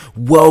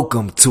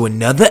Welcome to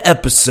another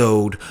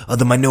episode of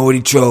the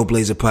Minority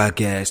Trailblazer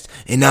Podcast,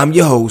 and I'm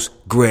your host,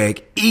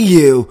 Greg E.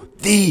 Hill,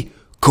 the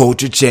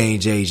Culture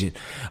Change Agent.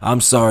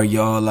 I'm sorry,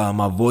 y'all,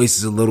 my voice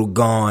is a little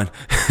gone.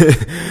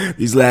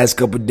 These last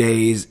couple of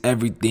days,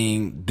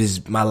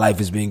 my life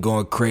has been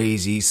going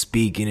crazy,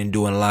 speaking and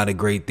doing a lot of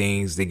great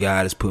things that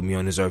God has put me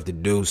on this earth to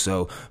do.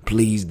 So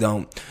please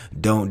don't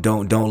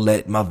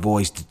let my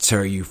voice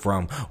deter you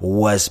from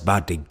what's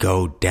about to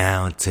go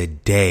down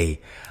today.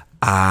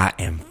 I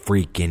am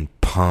freaking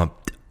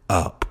pumped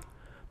up.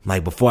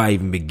 Like, before I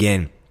even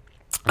begin,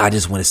 I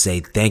just want to say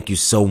thank you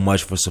so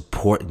much for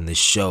supporting the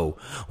show.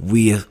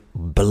 We have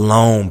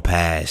blown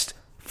past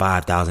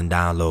 5,000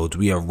 downloads.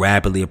 We are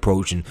rapidly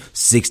approaching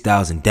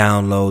 6,000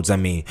 downloads. I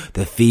mean,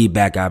 the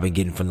feedback I've been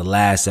getting from the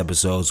last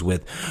episodes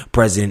with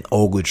President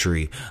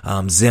Ogletree,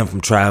 Zim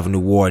from Travel to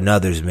War, and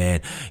others, man,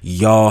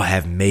 y'all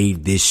have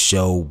made this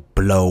show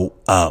blow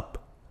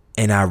up.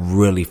 And I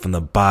really, from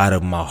the bottom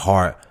of my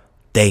heart,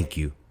 thank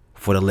you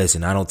for the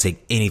listen. I don't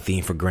take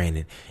anything for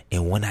granted.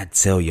 And when I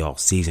tell y'all,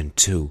 season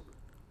 2,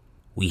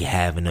 we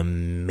have an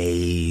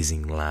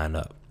amazing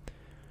lineup.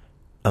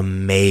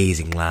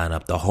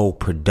 The whole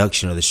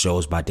production of the show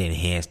is about to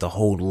enhance. The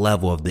whole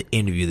level of the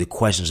interview, the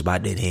questions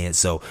about to enhance.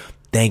 So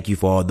thank you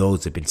for all those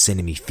that have been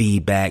sending me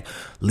feedback,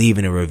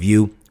 leaving a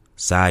review.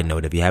 Side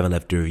note, if you haven't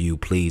left a review,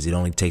 please, it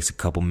only takes a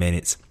couple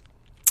minutes.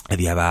 If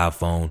you have an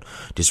iPhone,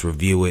 just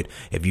review it.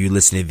 If you're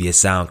listening via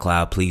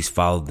SoundCloud, please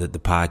follow the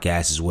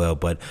podcast as well.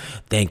 But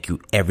thank you,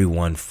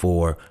 everyone,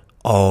 for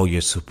all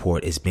your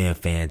support. It's been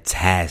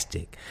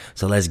fantastic.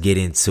 So let's get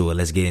into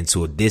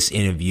it. This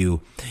interview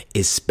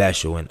is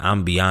special, and I'm going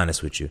to be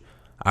honest with you.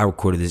 I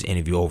recorded this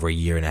interview over a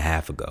year and a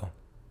half ago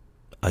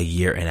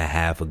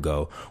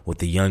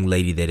with a young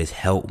lady that has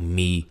helped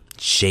me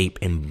shape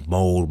and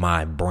mold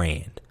my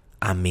brand.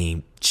 I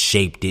mean,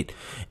 shaped it.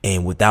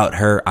 And without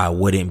her, I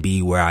wouldn't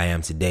be where I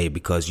am today,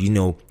 because, you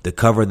know, the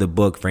cover of the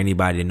book, for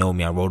anybody that know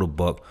me, I wrote a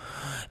book,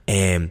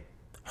 and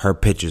her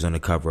picture's on the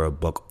cover of the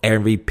book.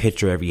 Every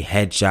picture, every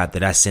headshot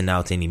that I send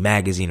out to any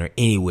magazine or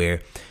anywhere,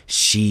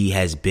 she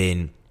has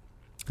been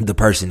the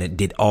person that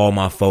did all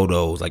my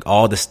photos, like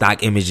all the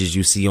stock images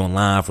you see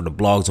online for the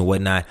blogs and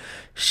whatnot.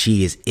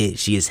 She is it.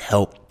 She has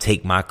helped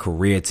take my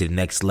career to the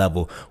next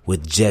level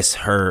with just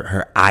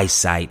her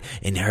eyesight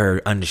and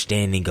her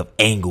understanding of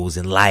angles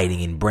and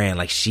lighting and brand.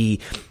 Like,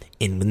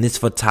 in this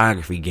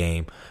photography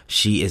game,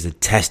 she is a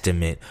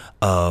testament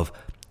of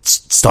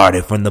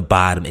started from the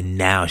bottom, and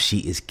now she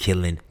is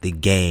killing the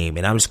game.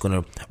 And I'm just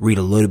going to read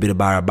a little bit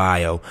about her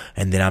bio,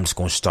 and then I'm just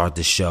going to start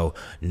the show.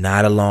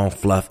 Not a long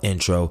fluff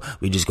intro.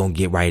 We're just going to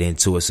get right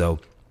into it. So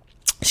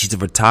she's a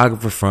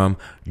photographer from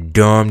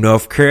Durham,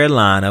 North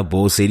Carolina,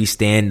 Bull City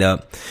stand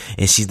up,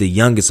 and she's the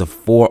youngest of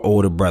 4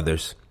 older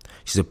brothers.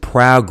 She's a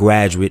proud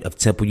graduate of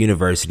Temple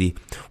University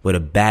with a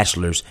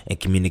bachelor's in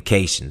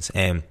communications.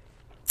 And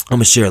I'm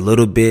gonna share a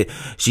little bit.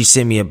 She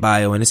sent me a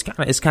bio, and it's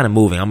kind of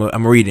moving.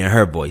 I'm reading in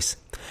her voice.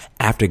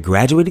 After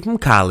graduating from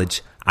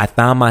college, I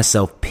found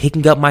myself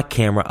picking up my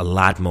camera a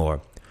lot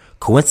more.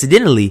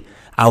 Coincidentally,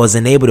 I was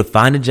unable to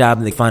find a job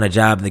in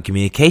the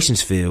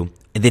communications field,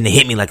 and then it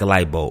hit me like a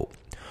light bulb.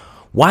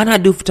 Why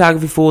not do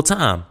photography full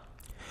time?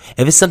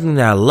 If it's something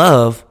that I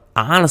love,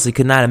 I honestly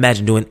could not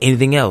imagine doing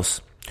anything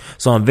else.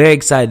 So I'm very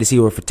excited to see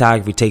where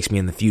photography takes me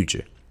in the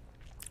future.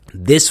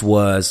 This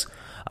was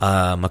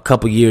a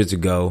couple years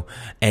ago,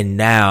 and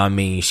now, I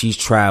mean, she's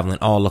traveling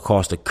all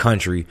across the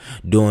country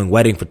doing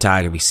wedding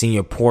photography,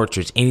 senior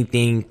portraits,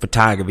 anything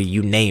photography,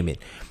 you name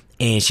it.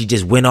 And she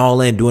just went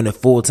all in doing it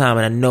full time,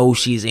 and I know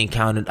she's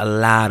encountered a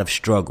lot of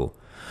struggle.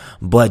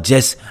 But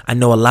I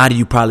know a lot of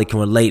you probably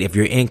can relate. If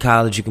you're in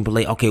college, you can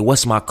relate, okay,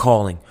 what's my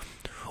calling?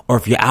 Or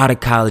if you're out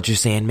of college, you're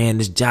saying, man,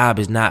 this job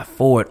is not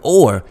for it.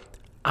 Or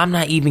I'm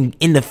not even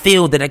in the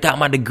field that I got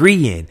my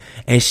degree in.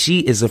 And she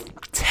is a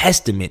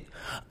testament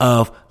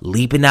of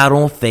leaping out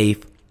on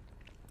faith,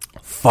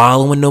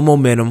 following the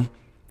momentum,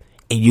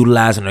 and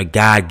utilizing her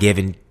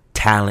God-given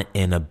talent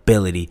and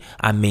ability.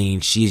 I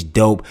mean, she's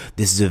dope.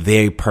 This is a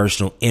very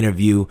personal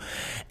interview,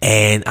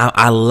 and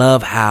I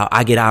love how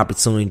I get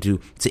opportunity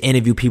to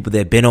interview people that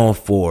have been on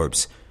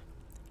Forbes,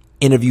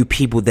 interview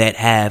people that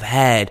have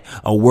had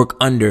a work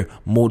under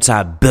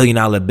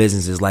multi-billion-dollar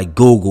businesses like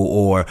Google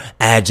or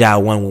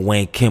Agile One with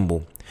Wayne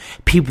Kimball.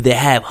 People that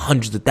have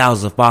hundreds of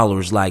thousands of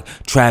followers like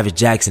Travis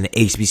Jackson and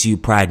HBCU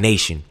Pride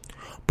Nation.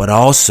 But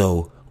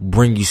also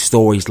bring you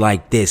stories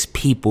like this.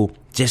 People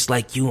just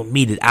like you and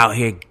me that out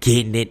here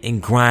getting it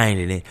and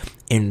grinding it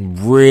and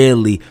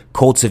really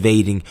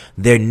cultivating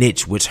their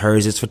niche, which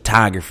hers is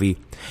photography,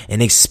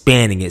 and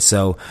expanding it.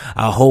 So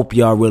I hope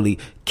y'all really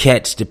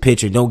catch the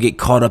picture. Don't get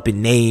caught up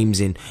in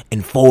names and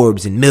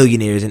Forbes and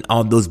millionaires and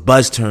all those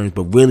buzz terms,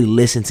 but really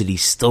listen to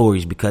these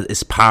stories because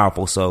it's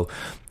powerful. So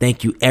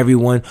thank you,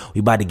 everyone. We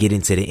about to get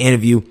into the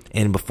interview.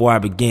 And before I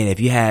begin, if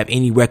you have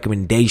any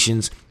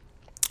recommendations,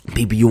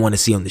 people you want to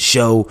see on the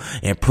show,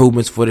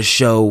 improvements for the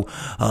show,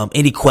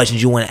 any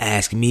questions you want to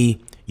ask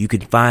me, you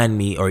can find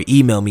me or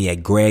email me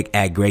at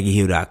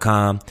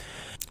greg@greggyhill.com.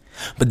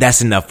 But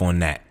that's enough on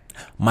that.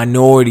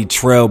 Minority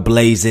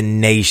Trailblazer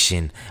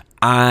Nation,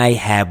 I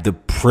have the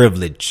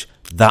privilege,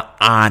 the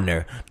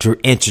honor to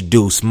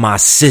introduce my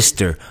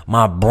sister,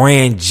 my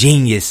brand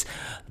genius,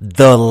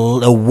 the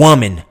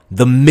woman,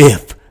 the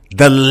myth,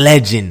 the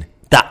legend,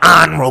 the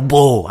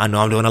honorable, I know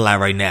I'm doing a lot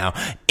right now,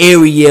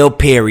 Ariel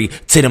Perry,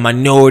 to the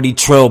Minority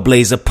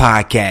Trailblazer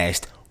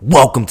podcast.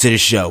 Welcome to the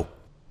show.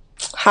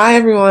 Hi,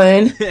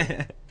 everyone.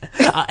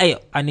 Hey,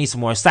 I need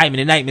some more excitement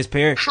tonight, Miss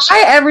Perry.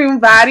 Hi,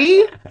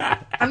 everybody.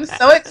 I'm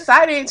so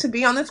excited to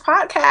be on this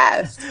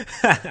podcast.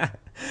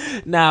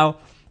 Now,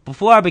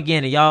 before I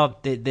begin, and y'all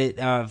that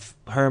have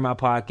heard my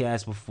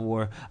podcast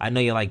before, I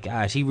know you're like,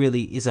 gosh,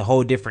 it's a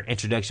whole different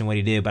introduction what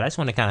he did, but I just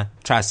want to kind of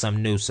try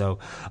something new. So,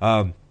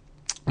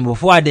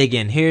 before I dig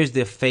in, here's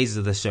the phases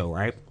of the show,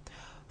 right?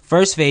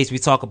 First phase, we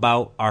talk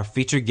about our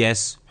featured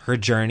guest, her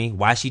journey,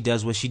 why she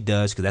does what she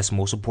does, because that's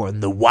most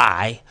important, the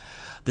why.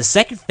 The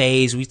second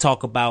phase, we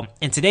talk about,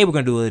 and today we're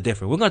going to do a little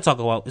different. We're going to talk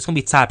about, it's going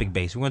to be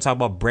topic-based. We're going to talk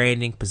about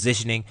branding,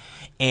 positioning,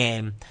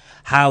 and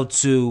how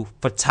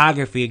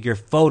photography of your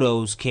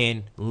photos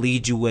can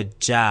lead you a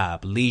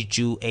job, lead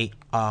you an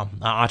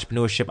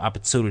entrepreneurship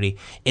opportunity,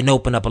 and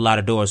open up a lot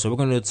of doors. So we're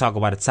going to talk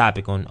about a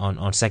topic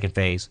on second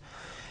phase.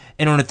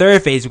 And on the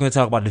third phase, we're going to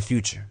talk about the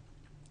future.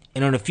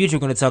 And on the future,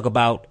 we're going to talk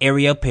about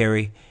Ariel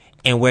Perry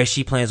and where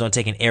she plans on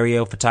taking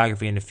aerial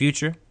photography in the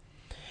future,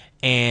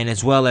 and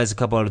as well as a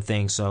couple other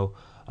things. So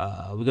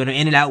we're going to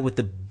end it out with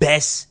the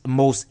best,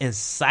 most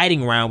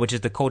exciting round, which is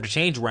the culture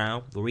change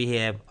round, where we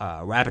have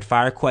rapid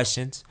fire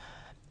questions,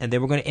 and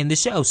then we're going to end the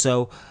show.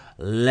 So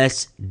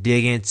let's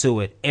dig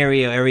into it.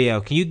 Ariel,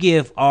 can you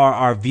give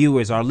our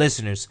viewers, our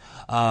listeners,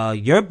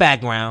 your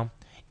background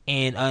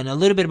and a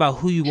little bit about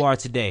who you are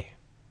today?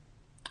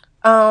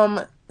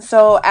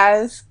 So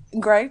as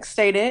Greg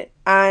stated,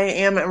 I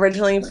am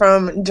originally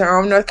from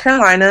Durham, North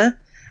Carolina.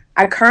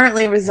 I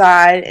currently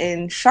reside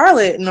in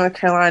Charlotte, North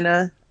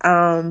Carolina.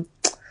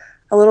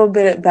 A little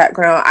bit of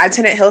background. I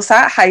attended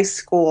Hillside High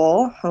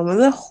School, home of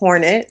the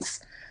Hornets.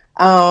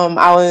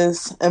 I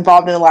was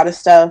involved in a lot of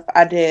stuff.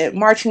 I did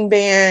marching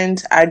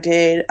band. I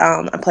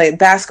played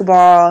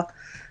basketball.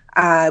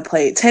 I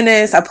played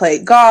tennis. I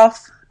played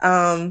golf.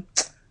 So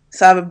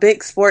I have a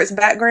big sports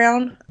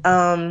background.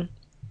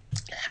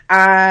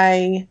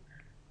 I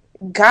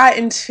got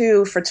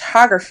into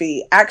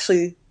photography.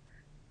 Actually,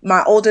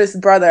 my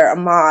oldest brother,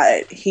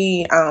 Ahmad,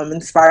 he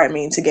inspired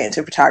me to get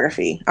into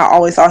photography. I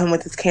always saw him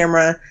with his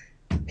camera.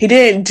 He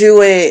didn't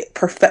do it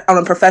on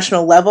a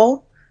professional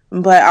level,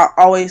 but I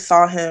always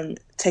saw him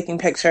taking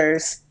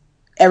pictures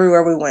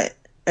everywhere we went.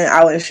 And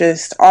I was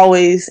just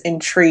always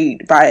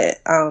intrigued by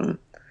it.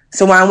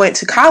 So when I went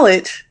to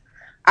college,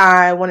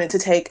 I wanted to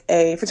take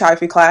a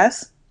photography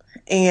class.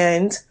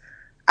 And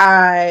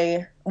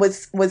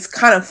what's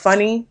kind of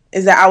funny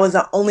is that I was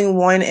the only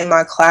one in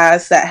my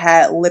class that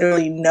had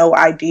literally no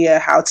idea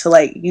how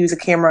to use a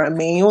camera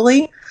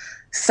manually.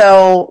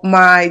 So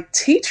my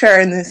teacher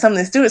and some of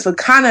the students would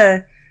kind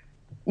of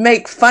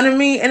make fun of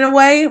me in a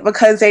way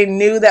because they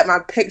knew that my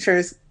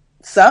pictures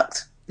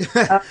sucked.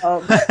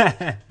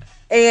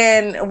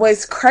 And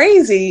what's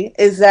crazy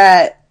is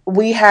that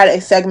we had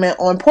a segment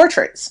on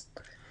portraits.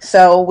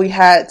 So we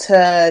had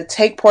to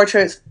take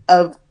portraits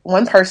of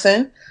one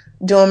person,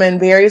 do them in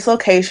various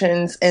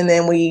locations, and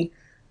then we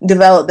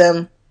developed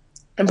them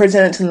and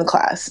presented to the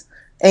class.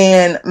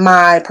 And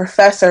my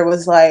professor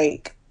was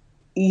like,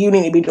 you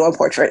need to be doing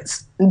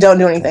portraits. Don't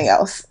do anything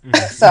else.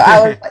 So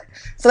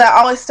that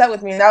always stuck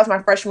with me. And that was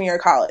my freshman year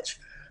of college.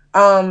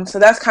 So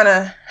that's kind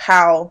of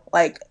how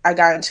I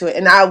got into it.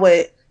 And I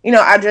would,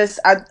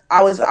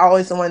 I was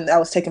always the one that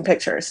was taking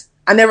pictures.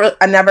 I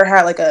never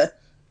had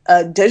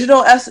a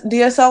digital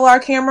DSLR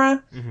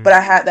camera, but I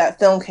had that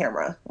film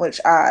camera,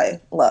 which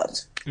I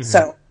loved. Mm-hmm.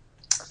 So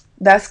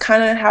that's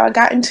kind of how I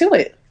got into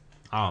it.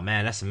 Oh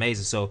man, that's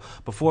amazing. So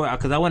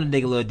because I want to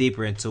dig a little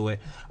deeper into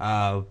it,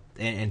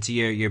 into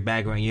your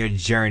background, your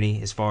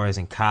journey as far as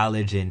in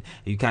college, and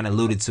you kind of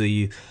alluded to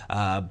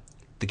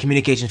the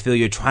communication field.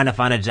 You're trying to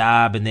find a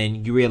job, and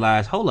then you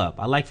realize, hold up,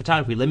 I like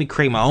photography. Let me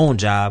create my own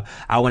job.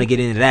 I want to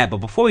get into that. But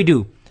before we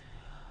do,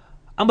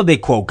 I'm a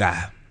big quote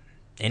guy.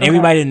 And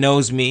everybody that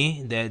knows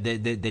me,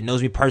 that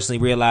knows me personally,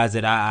 realize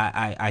that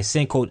I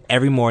send quote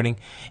every morning,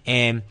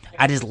 and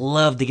I just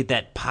love to get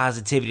that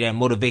positivity, that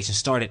motivation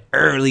started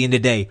early in the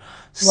day.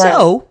 Right.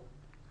 So,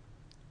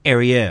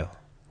 Ariel,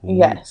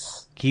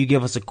 yes, can you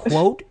give us a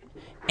quote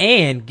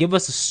and give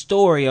us a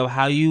story of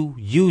how you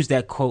use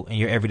that quote in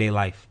your everyday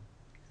life?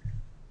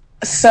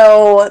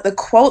 So the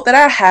quote that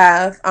I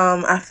have,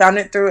 I found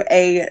it through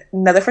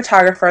another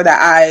photographer that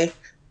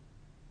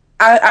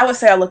I would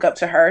say I look up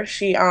to her.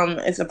 She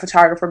is a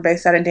photographer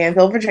based out of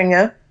Danville,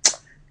 Virginia.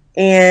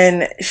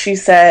 And she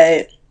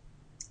said,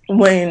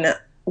 when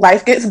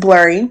life gets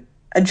blurry,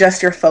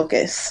 adjust your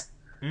focus.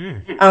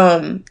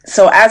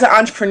 So as an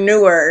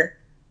entrepreneur,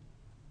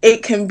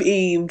 it can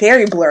be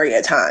very blurry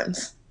at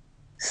times.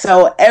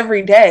 So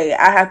every day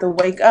I have to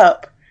wake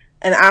up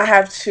and I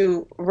have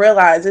to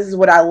realize this is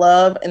what I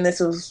love and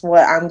this is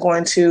what I'm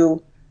going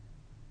to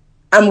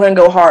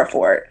go hard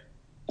for it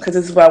because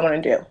this is what I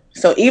want to do.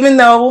 So even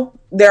though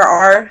there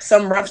are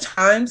some rough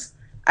times,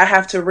 I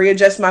have to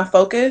readjust my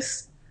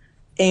focus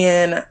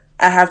and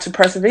I have to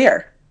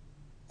persevere.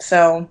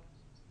 So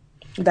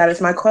that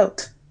is my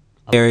quote.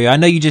 Ariel, I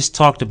know you just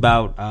talked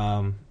about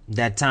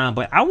that time,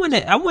 but I want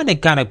to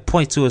kind of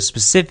point to a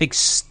specific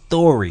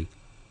story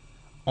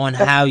on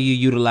how you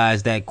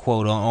utilize that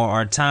quote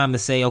or time to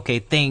say, okay,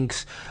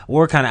 things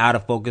were kind of out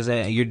of focus.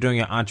 You're doing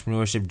your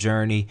entrepreneurship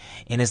journey,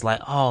 and it's like,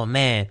 oh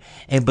man,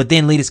 but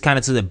then lead us kind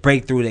of to the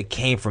breakthrough that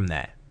came from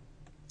that.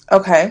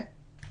 Okay,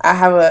 I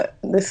have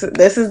this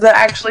is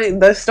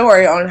the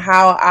story on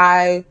how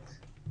I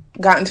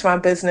got into my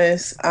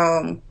business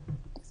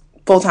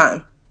full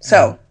time.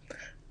 So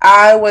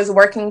I was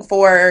working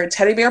for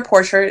Teddy Bear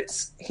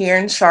Portraits here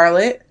in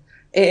Charlotte.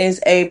 It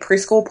is a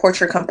preschool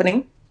portrait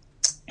company.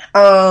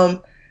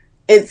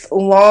 It's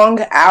long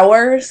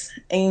hours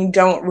and you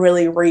don't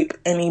really reap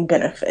any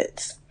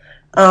benefits.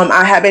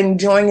 I have been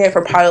doing it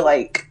for probably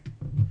like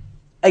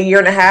a year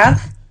and a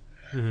half.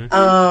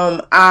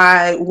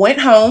 I went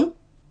home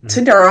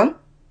to Durham.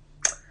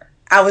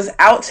 I was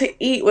out to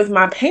eat with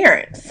my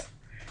parents.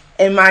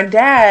 And my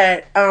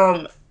dad,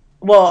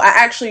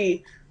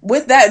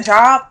 with that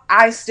job,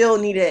 I still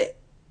needed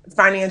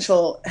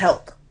financial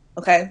help.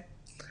 Okay.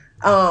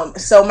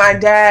 So my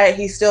dad,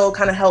 he still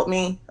kind of helped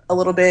me a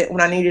little bit when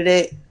I needed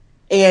it.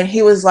 And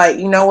he was like,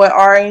 you know what,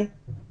 Ari?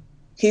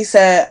 He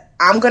said,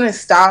 I'm going to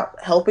stop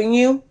helping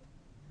you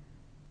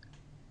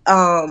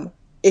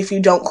if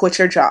you don't quit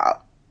your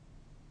job.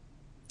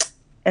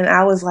 And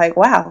I was like,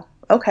 wow,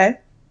 okay.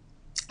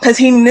 Because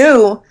he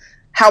knew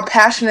how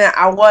passionate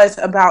I was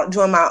about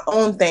doing my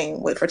own thing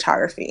with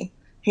photography.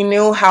 He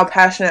knew how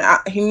passionate,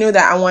 he knew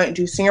that I wanted to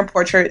do senior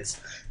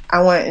portraits.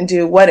 I wanted to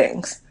do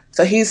weddings.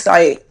 So he's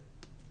like,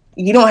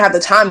 you don't have the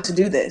time to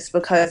do this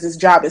because this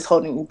job is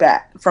holding you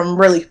back from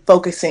really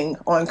focusing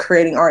on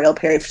creating Ariel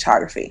Perry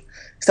photography.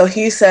 So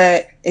he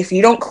said, if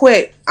you don't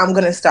quit, I'm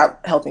going to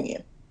stop helping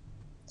you.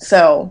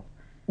 So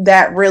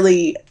that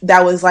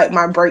was like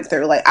my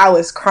breakthrough. Like I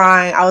was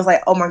crying. I was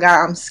like, oh my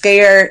God, I'm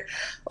scared.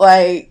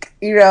 Like,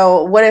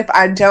 what if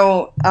I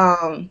don't,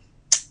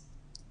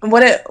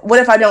 what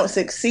if I don't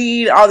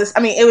succeed? All this. I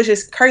mean, it was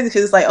just crazy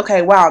because it's like,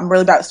 okay, wow, I'm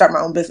really about to start my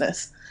own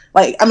business.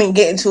 Like, I mean,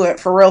 get into it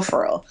for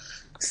real.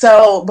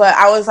 So, but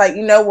I was like,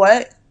 you know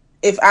what?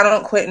 If I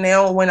don't quit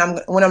now, when am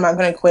I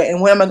going to quit?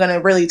 And when am I going to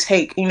really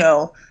take,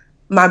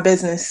 my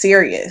business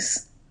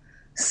serious?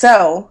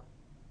 So,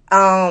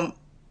 the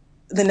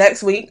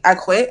next week I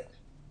quit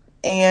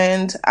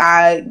and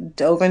I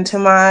dove into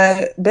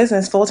my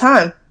business full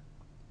time.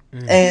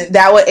 And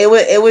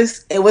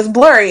it was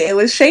blurry. It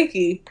was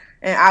shaky.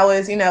 And I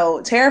was,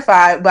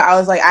 terrified, but I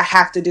was like, I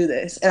have to do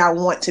this and I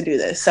want to do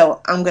this. So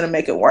I'm going to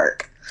make it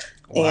work.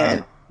 Wow.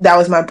 And that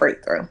was my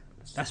breakthrough.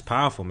 That's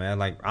powerful, man.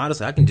 Like,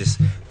 honestly, I can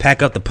just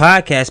pack up the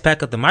podcast,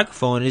 pack up the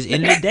microphone, and it's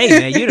end of the day,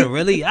 man. You done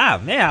really,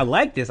 man, I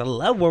like this. I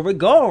love where we're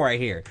going right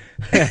here.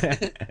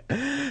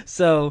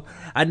 So,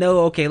 I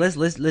know, okay, let's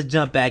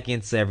jump back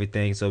into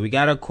everything. So, we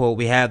got our quote.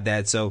 We have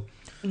that. So,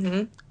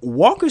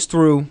 walk us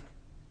through,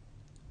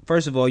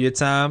 first of all, your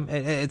time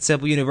at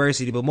Temple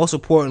University, but most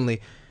importantly,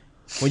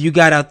 when you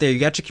got out there, you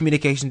got your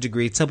communication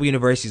degree. Temple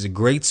University is a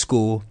great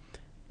school.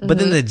 But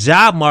then the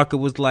job market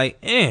was like,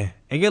 And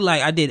you're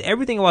like, I did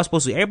everything I was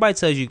supposed to. Everybody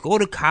tells you, go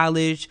to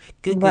college,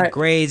 get good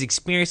grades,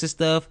 experience and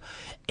stuff.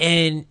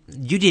 And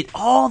you did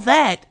all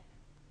that,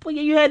 but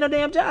you had no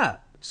damn job.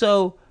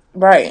 So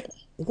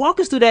walk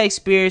us through that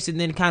experience and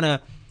then kind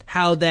of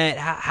how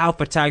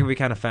photography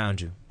kind of found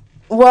you.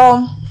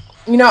 Well,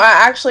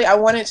 I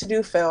wanted to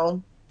do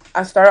film.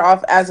 I started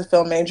off as a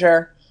film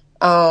major,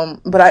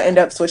 but I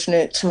ended up switching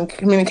it to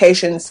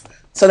communications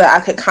so that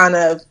I could kind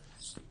of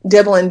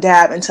dibble and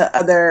dab into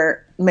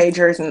other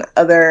majors and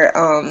other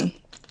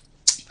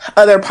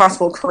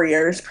possible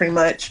careers, pretty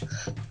much.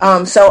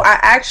 So I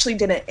actually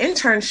did an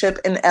internship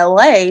in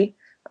LA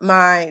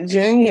my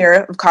junior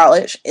year of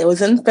college. It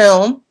was in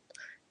film.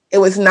 It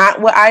was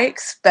not what I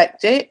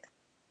expected.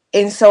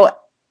 And so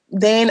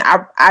then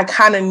I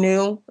kind of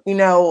knew,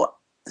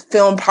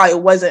 film probably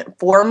wasn't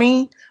for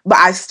me, but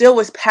I still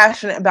was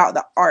passionate about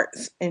the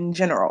arts in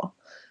general.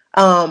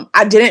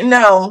 I didn't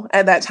know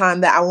at that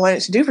time that I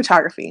wanted to do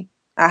photography.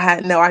 I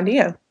had no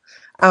idea.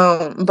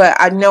 But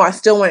I know I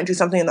still want to do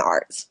something in the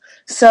arts.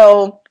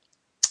 So,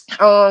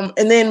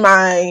 and then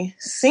my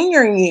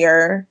senior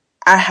year,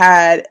 I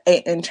had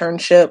an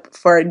internship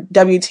for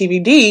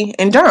WTVD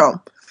in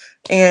Durham,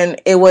 and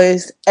it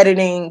was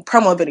editing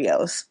promo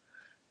videos.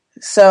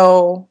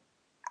 So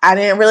I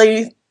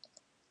really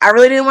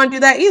didn't want to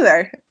do that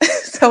either.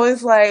 So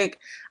it's like,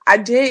 I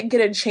did get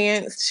a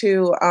chance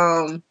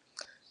to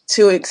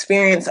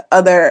experience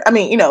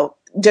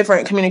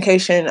different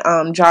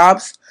communication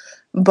jobs,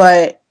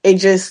 but it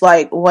just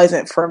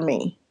wasn't for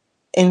me.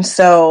 And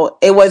so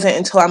it wasn't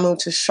until I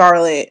moved to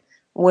Charlotte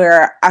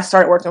where I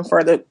started working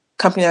for the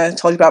company that I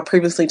told you about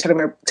previously,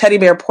 Teddy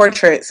Bear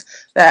Portraits,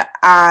 that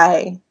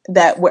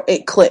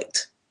it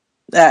clicked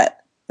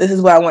that this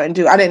is what I want to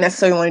do. I didn't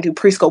necessarily want to do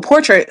preschool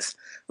portraits,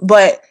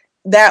 but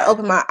that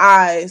opened my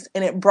eyes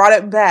and it brought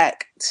it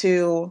back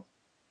to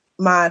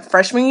my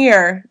freshman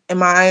year in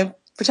my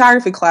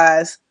photography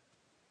class,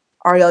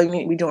 Ariel, you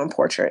need to be doing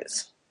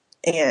portraits.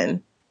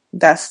 And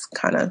that's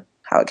kind of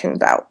how it came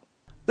about.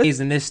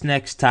 In this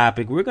next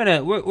topic, we're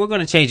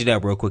gonna change it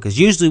up real quick, because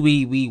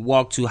usually we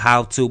walk to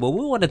how to, but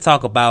we want to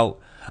talk about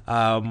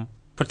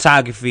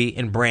photography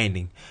and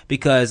branding,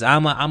 because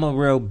I'm a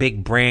real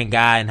big brand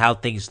guy and how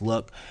things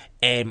look,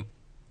 and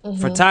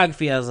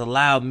photography has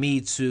allowed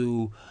me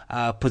to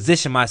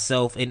position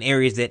myself in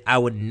areas that I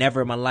would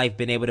never in my life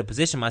been able to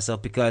position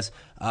myself, because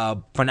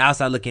from the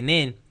outside looking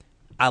in,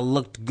 I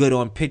looked good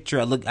on picture.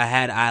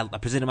 I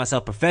presented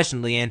myself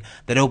professionally, and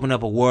that opened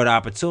up a world of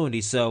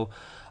opportunity. So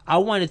I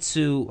wanted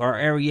to, or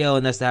Ariel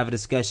and us, to have a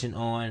discussion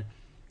on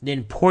the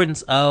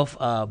importance of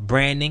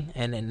branding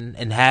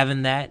and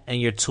having that in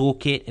your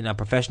toolkit in a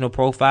professional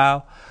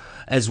profile,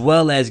 as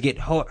well as get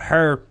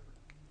her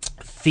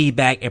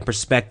feedback and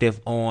perspective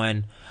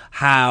on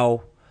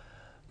how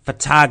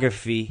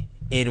photography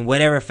in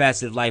whatever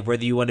facet of life,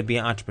 whether you want to be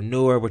an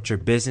entrepreneur with your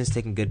business,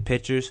 taking good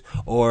pictures,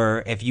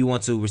 or if you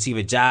want to receive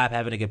a job,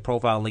 having a good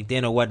profile on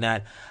LinkedIn or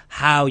whatnot,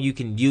 how you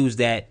can use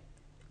that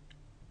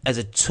as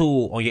a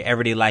tool on your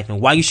everyday life,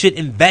 and why you should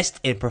invest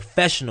in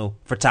professional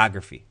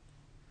photography.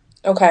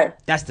 Okay.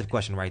 That's the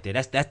question right there.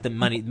 That's the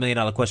 $1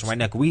 million question right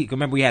now. We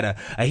remember we had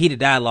a heated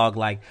dialogue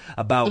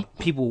about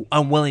people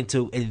unwilling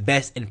to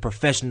invest in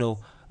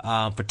professional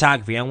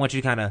photography. I want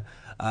you to kind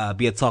of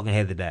be a talking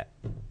head to that.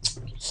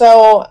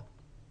 So,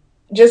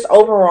 just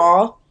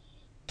overall,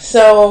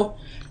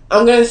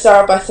 I'm going to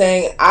start by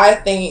saying I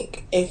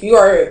think if you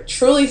are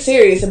truly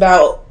serious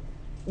about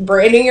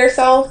branding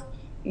yourself,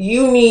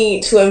 you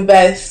need to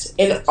invest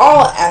in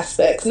all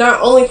aspects, not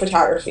only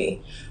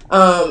photography.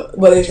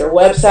 Whether it's your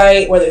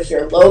website, whether it's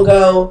your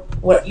logo,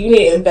 you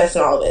need to invest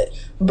in all of it.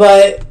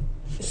 But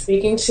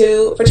speaking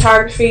to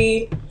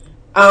photography,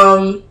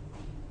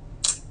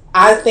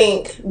 I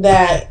think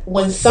that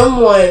when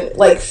someone,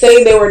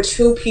 say there were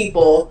two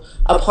people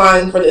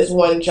applying for this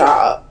one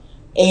job,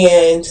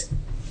 and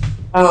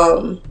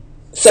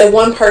say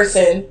one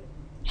person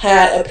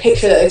had a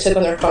picture that they took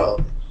on their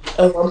phone,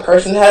 and one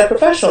person had a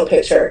professional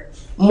picture,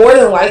 more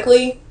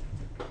likely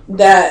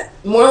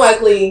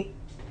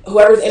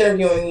whoever's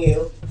interviewing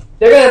you,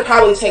 they're going to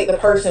probably take the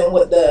person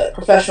with the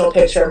professional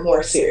picture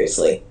more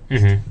seriously.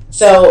 Mm-hmm.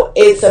 So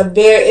it's an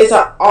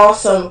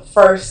awesome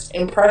first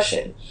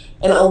impression,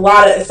 and a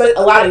lot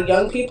of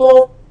young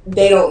people,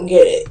 they don't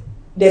get it.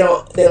 They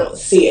don't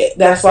see it.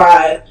 That's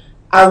why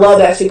I love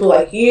that people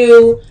like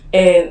you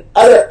and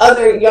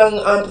other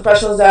young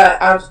professionals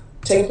that I've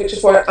taken pictures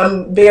for.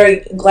 I'm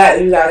very glad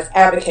that you guys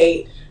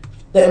advocate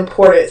the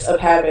importance of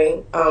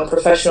having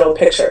professional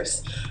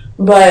pictures.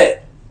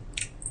 But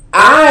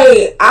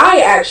I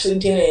actually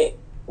didn't.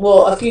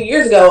 Well, a few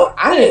years ago,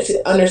 I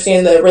didn't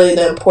understand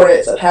the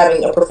importance of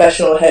having a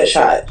professional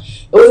headshot.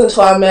 It wasn't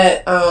until I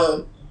met.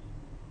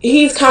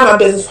 He's kind of my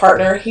business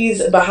partner.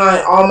 He's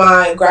behind all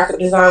my graphic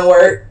design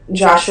work,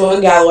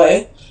 Joshua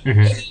Galloway.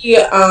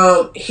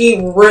 Mm-hmm.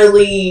 He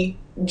really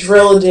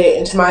drilled it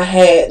into my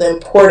head, the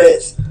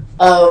importance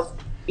of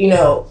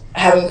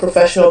having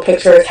professional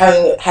pictures,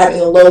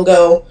 having a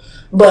logo,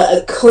 but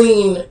a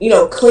clean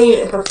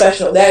and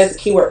professional. That is the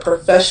keyword,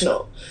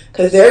 professional.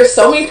 Because there's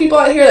so many people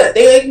out here that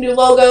think they can do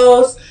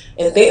logos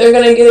and think they're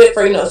gonna get it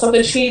for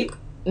something cheap.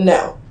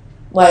 No,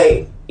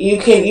 you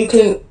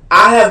can.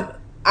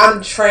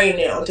 I'm trained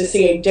now to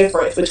see a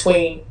difference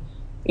between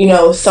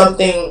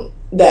something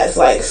that's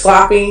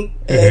sloppy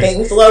and they think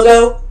it's a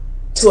logo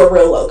to a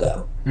real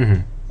logo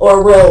or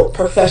a real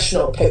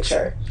professional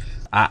picture.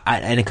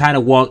 And to kind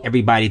of walk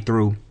everybody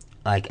through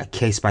a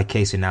case by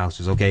case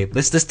analysis. Okay,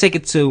 let's take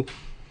it to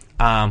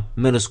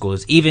middle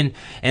schoolers.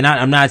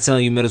 I'm not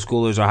telling you middle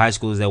schoolers or high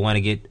schoolers that want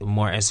to get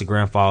more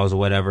Instagram followers or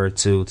whatever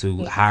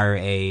to hire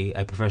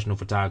a professional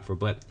photographer.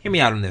 But hear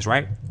me out on this,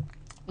 right?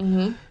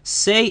 Mm-hmm.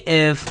 Say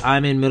if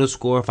I'm in middle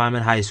school or if I'm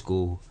in high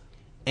school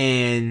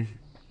and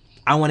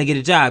I want to get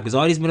a job, because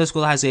all these middle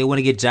school high school, they want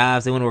to get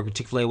jobs, they want to work at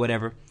Chick-fil-A,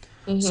 whatever.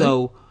 Mm-hmm.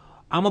 So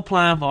I'm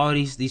applying for all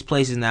these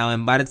places now,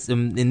 and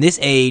in this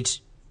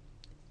age,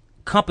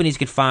 companies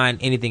could find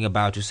anything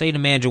about you. Say the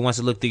manager wants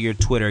to look through your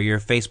Twitter, your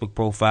Facebook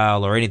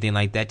profile, or anything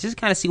like that, just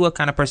kind of see what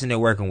kind of person they're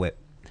working with.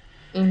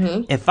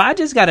 Mm-hmm. If I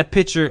just got a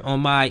picture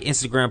on my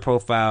Instagram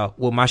profile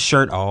with my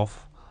shirt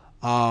off,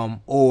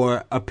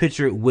 or a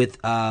picture with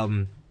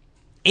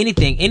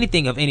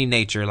anything of any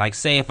nature, like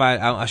say if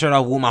I shirt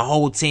off with my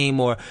whole team,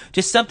 or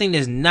just something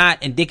that's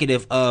not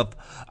indicative of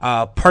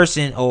a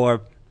person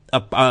or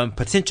a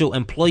potential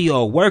employee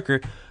or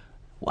worker,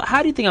 well,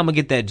 how do you think I'm gonna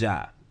get that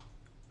job?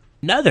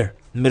 Another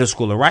middle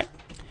schooler, right?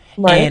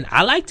 And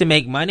I like to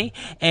make money,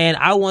 and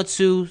I want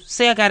to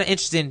say I got an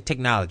interest in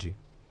technology.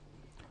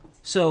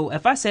 So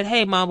if I said,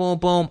 hey, mom, boom,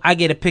 boom, I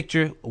get a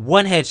picture,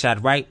 one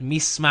headshot, right? Me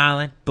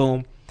smiling,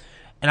 boom.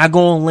 And I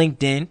go on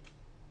LinkedIn,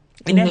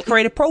 and then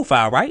create a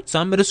profile, right? So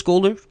I'm a middle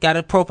schooler, got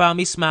a profile,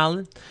 me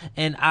smiling,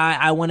 and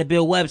I want to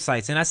build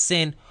websites. And I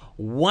send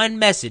one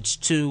message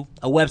to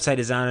a website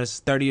designer,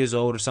 30 years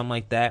old or something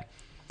like that.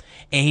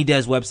 and he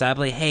does website. I'm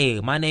like, hey,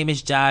 my name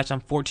is Josh.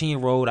 I'm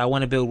 14-year-old. I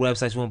want to build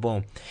websites. Boom,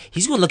 boom.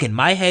 He's going to look at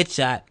my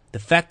headshot, the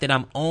fact that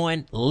I'm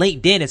on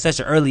LinkedIn at such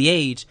an early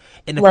age,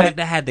 and the fact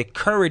that I had the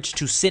courage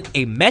to send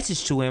a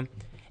message to him,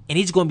 and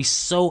he's going to be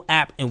so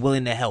apt and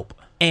willing to help.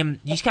 And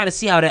you kind of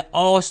see how that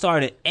all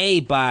started,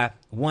 A, by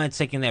one,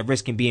 taking that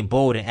risk and being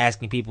bold and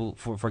asking people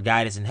for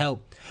guidance and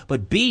help.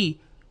 But B,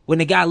 when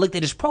the guy looked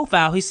at his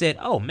profile, he said,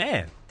 oh,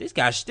 man,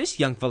 this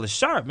young fella's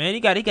sharp, man. He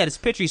got his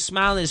picture. He's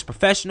smiling. He's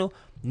professional.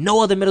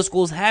 No other middle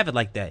schools have it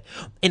like that.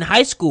 In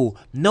high school,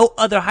 no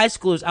other high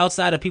schoolers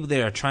outside of people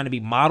that are trying to be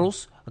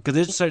models, because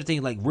there's certain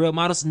things like real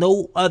models,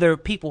 no other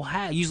people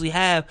usually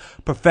have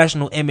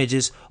professional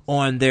images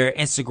on their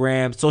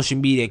Instagram, social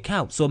media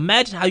account. So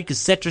imagine how you can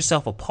set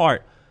yourself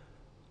apart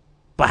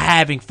by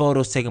having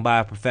photos taken by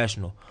a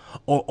professional,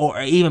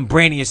 or even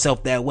branding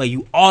yourself that way.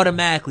 You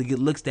automatically get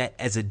looked at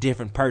as a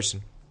different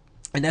person.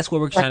 And that's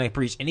what we're trying to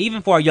preach. And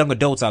even for our young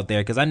adults out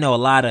there, because I know a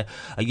lot of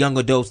young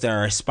adults that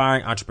are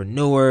aspiring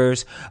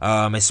entrepreneurs,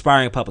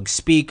 aspiring public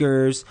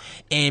speakers,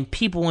 and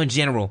people in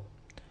general.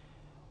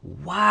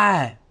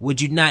 Why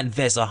would you not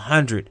invest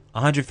 $100,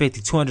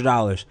 $150,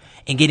 $200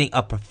 in getting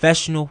a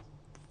professional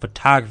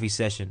photography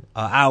session,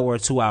 an hour or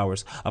 2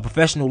 hours, a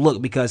professional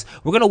look? Because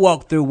we're going to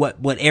walk through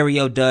what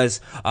Ariel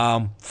does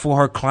for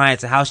her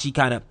clients and how she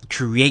kind of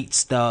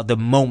creates the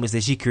moments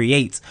that she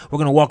creates. We're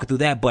going to walk through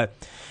that. But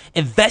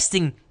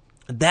investing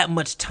that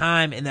much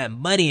time and that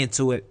money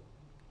into it,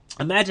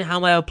 imagine how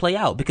that would play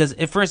out. Because,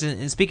 if, for instance,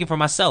 and speaking for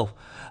myself,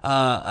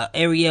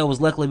 Ariel was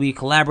luckily we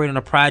collaborated on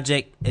a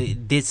project.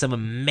 It did some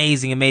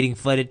amazing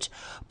footage.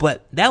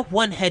 But that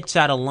one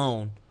headshot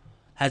alone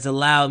has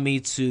allowed me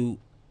to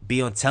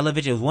be on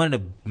television. It was one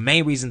of the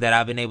main reasons that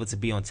I've been able to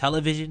be on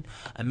television.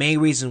 A main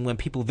reason when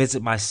people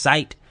visit my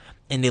site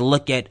and they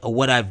look at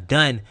what I've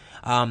done,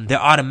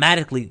 they're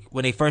automatically,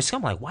 when they first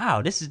come, like,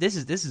 wow, this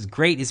is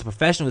great. It's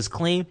professional. It's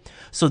clean.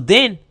 So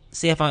then,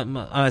 say if I'm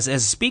as a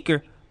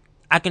speaker,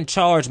 I can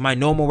charge my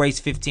normal rates,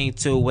 15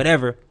 to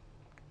whatever,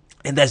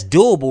 and that's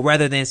doable,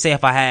 rather than say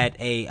if I had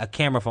a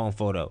camera phone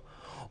photo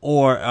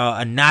or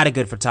not a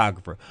good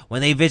photographer.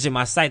 When they visit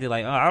my site, they're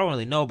like, oh, I don't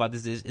really know about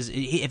this.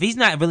 If he's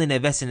not willing to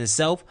invest in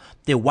himself,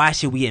 then why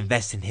should we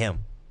invest in him?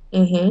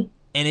 Mm-hmm.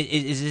 And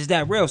it's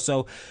that real.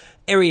 So,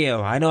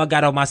 Ariel, I know I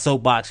got on my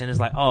soapbox and it's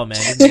like, oh man,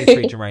 this is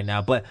preaching right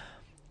now, but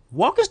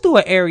walk us through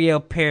an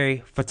Ariel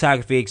Perry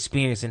photography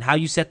experience and how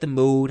you set the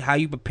mood, how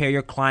you prepare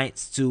your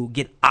clients to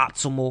get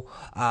optimal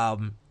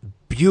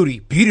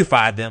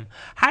beautify them.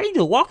 How do you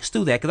do? Walk us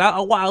through that. Because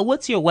I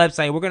went to your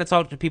website. We're going to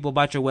talk to people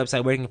about your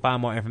website where you can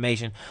find more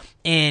information.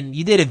 And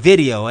you did a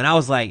video, and I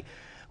was like,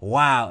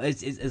 wow,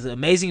 it's an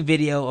amazing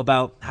video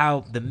about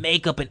how the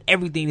makeup and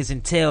everything is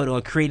entailed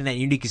on creating that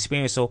unique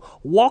experience. So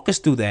walk us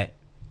through that.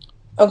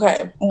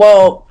 Okay.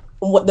 Well,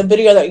 what the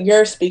video that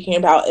you're speaking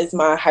about is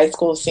my high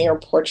school senior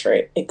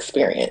portrait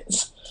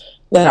experience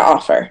that I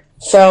offer.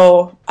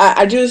 So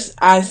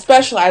I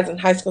specialize in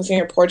high school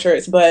senior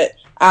portraits, but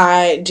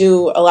I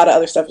do a lot of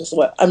other stuff as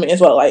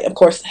well. Like, of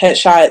course,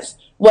 headshots,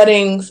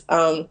 weddings,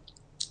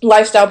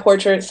 lifestyle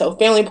portraits, so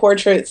family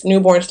portraits,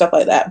 newborn, stuff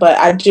like that. But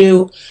I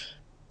do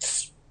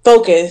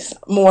focus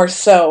more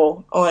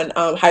so on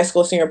high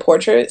school senior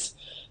portraits.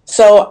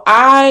 So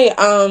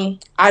I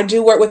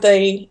do work with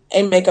a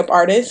makeup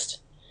artist.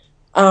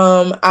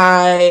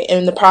 I am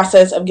in the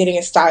process of getting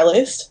a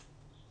stylist.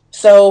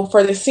 So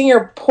for the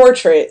senior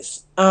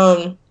portraits,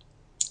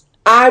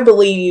 I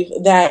believe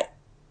that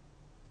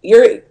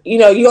you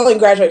only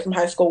graduate from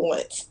high school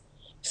once.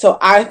 So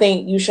I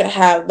think you should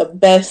have the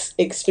best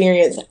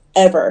experience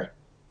ever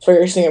for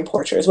your senior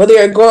portraits, whether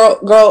you're a girl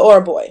or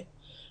a boy.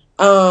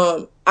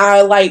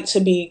 I like to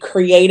be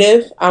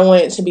creative. I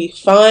want it to be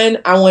fun.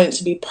 I want it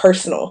to be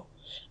personal.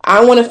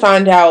 I want to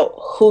find out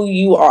who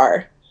you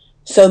are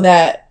so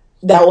that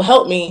will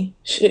help me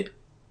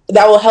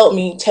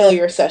tailor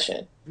your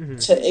session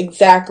to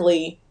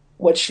exactly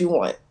what you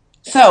want.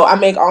 So I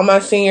make all my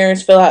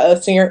seniors fill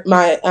out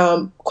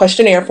my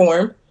questionnaire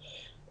form.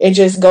 It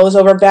just goes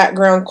over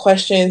background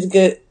questions,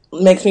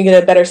 makes me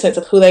get a better sense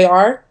of who they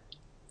are.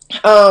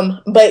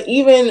 But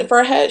even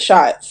for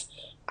headshots,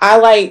 I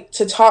like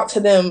to talk to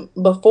them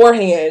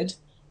beforehand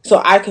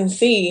so I can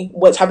see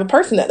what type of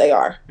person that they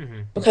are.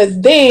 Mm-hmm. Because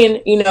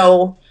then,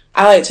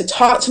 I like to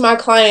talk to my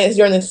clients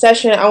during the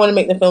session. I want to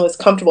make them feel as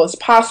comfortable as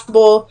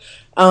possible.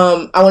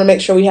 I want to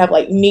make sure we have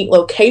neat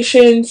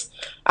locations.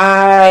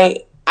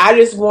 I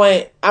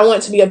want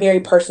it to be a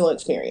very personal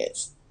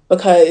experience,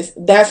 because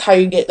that's how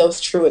you get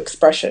those true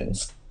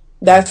expressions.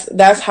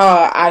 That's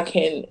how I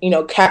can,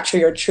 capture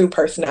your true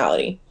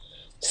personality.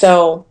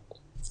 So,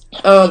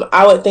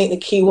 I would think the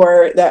key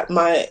word that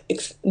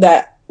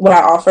what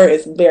I offer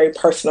is very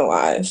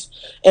personalized,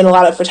 and a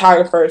lot of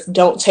photographers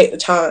don't take the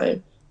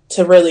time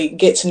to really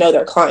get to know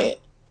their client,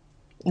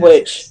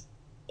 which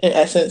in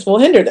essence will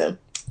hinder them.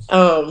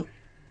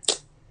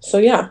 So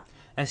yeah.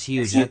 That's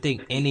huge. I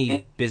think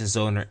any business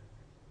owner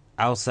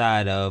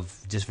outside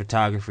of just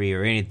photography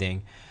or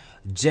anything,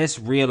 just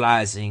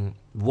realizing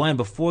one,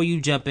 before you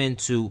jump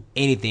into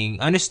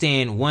anything,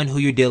 understand one, who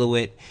you're dealing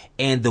with,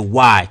 and the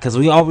why, because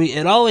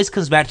it always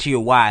comes back to your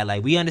why.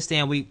 Like, we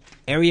understand,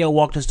 Ariel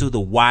walked us through the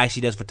why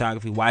she does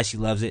photography, why she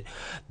loves it,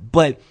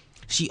 but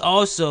she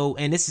also,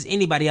 and this is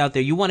anybody out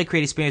there, you want to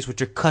create experience with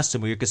your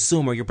customer, your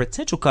consumer, your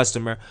potential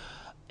customer.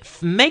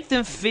 Make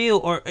them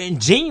feel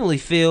and genuinely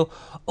feel,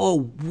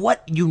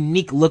 what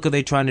unique look are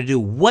they trying to do?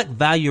 What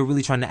value you're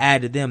really trying to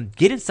add to them?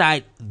 Get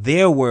inside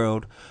their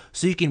world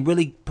so you can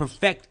really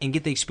perfect and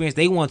get the experience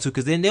they want to,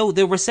 because then they'll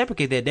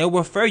reciprocate that. They'll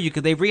refer you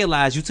because they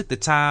realize you took the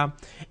time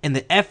and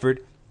the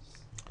effort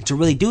to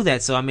really do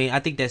that. So, I mean, I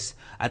think that's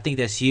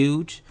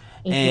huge.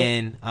 Mm-hmm.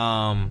 And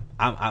I'm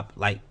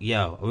like,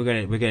 yo, we're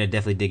gonna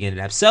definitely dig into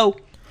that. So,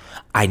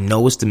 I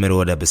know it's the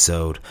middle of the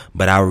episode,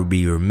 but I would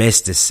be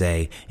remiss to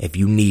say, if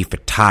you need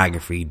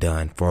photography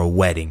done for a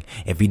wedding,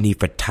 if you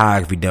need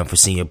photography done for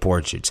senior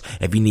portraits,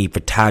 if you need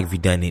photography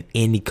done in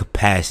any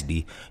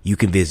capacity, you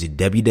can visit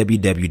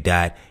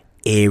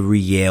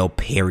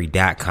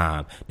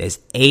www.arielperry.com. That's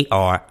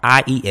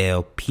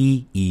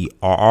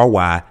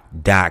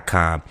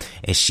ARIELPERRY.com.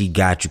 And she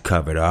got you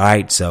covered. All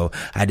right. So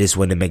I just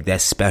wanted to make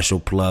that special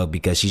plug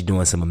because she's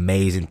doing some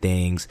amazing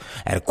things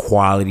at a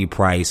quality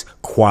price,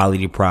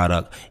 quality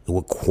product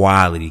with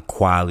quality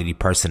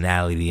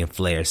personality and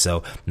flair.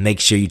 So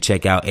make sure you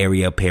check out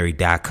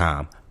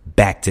ArielPerry.com.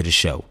 Back to the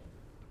show.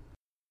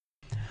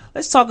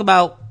 Let's talk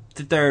about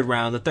the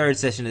third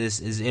session of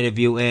this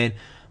interview, and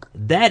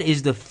that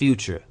is the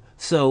future.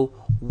 So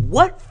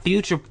what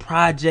future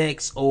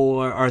projects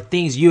or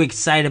things you're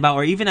excited about,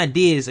 or even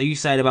ideas are you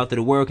excited about that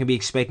the world can be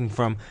expecting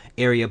from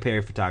Ariel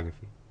Perry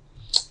Photography?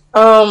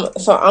 So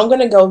I'm going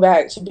to go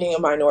back to being a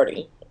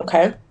minority.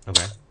 Okay.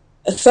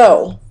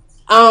 So,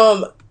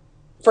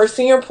 for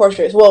senior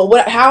portraits,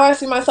 how I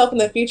see myself in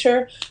the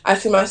future, I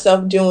see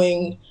myself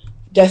doing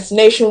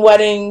destination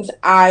weddings.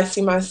 I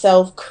see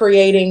myself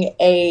creating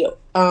a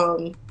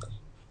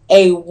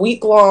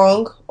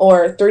week-long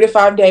or 3 to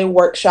 5 day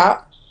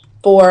workshop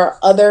for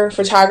other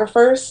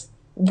photographers,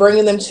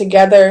 bringing them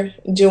together,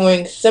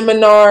 doing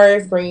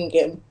seminars, bringing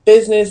in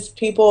business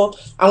people.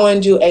 I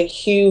want to do a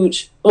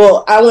huge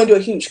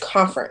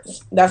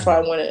conference. That's what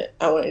I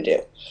want to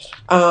do.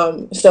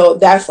 So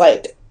that's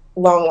like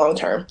long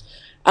term.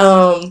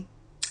 And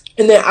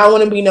then I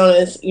want to be known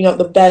as,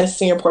 the best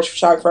senior portrait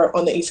photographer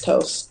on the East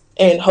Coast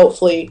and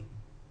hopefully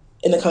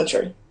in the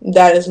country.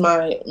 That is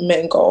my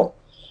main goal.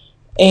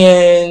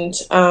 And,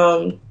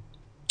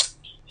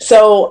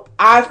 so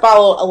I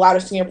follow a lot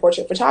of senior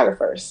portrait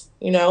photographers.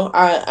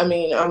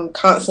 I'm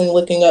constantly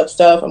looking up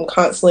stuff. I'm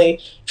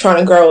constantly trying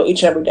to grow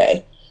each and every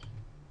day.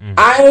 Mm-hmm.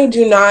 I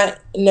do not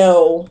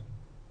know.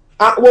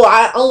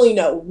 I only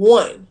know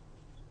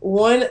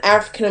one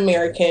African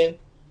American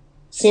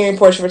senior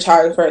portrait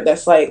photographer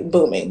that's like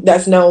booming,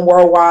 that's known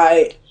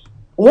worldwide.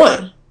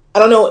 One, I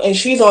don't know, and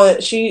she's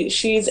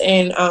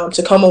in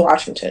Tacoma,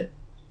 Washington.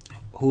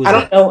 Who is that?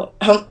 I don't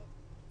know.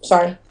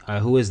 Sorry.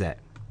 Who is that?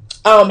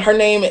 Her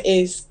name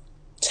is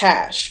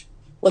Tash,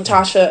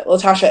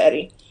 Latasha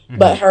Eddy, mm-hmm.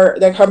 But her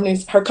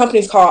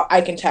company's called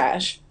Ike and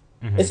Tash.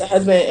 Mm-hmm. It's a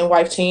husband and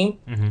wife team.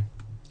 Mm-hmm.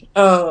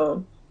 I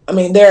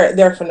mean,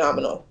 they're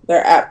phenomenal.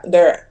 They're out of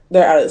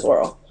this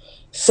world.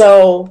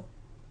 So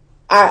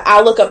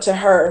I look up to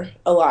her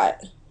a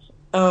lot.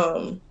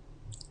 But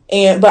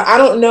I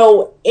don't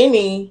know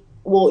any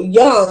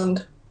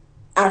young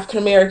African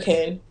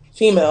American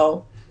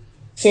female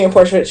senior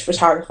portrait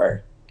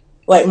photographer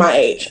like my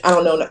age. I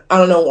don't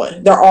know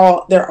one. They're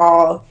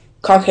all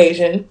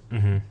Caucasian.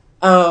 Mm-hmm.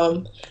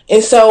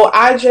 And so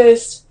I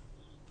just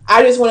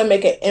want to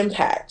make an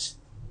impact.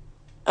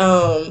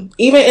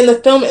 Even in the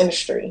film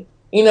industry,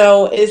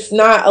 it's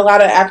not a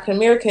lot of African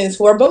Americans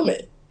who are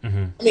booming.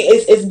 Mm-hmm. I mean,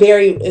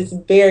 it's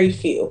very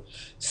few.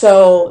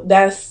 So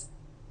that's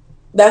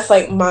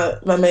like my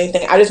main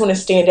thing. I just want to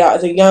stand out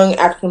as a young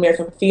African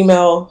American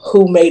female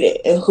who made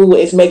it and who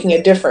is making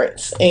a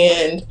difference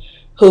and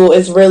who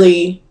is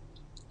really,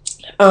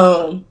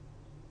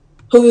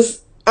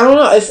 who's, I don't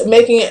know, it's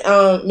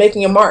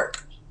making a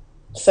mark.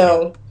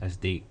 So that's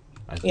deep.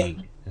 That's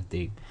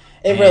deep.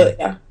 Really,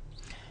 yeah.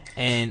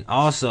 And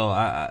also,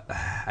 I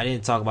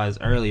didn't talk about this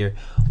earlier.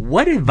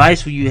 What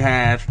advice would you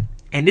have?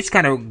 And this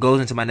kind of goes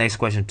into my next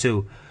question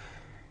too.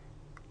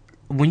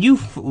 When you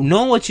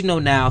know what you know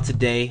now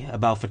today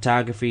about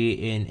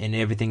photography and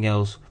everything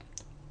else,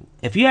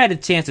 if you had a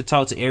chance to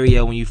talk to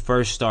Ariel when you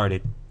first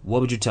started,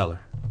 what would you tell her?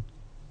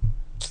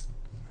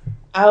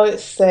 I would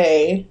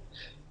say,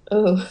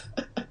 I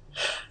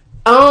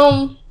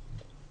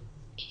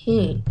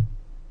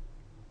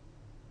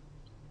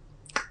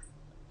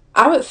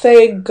would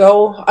say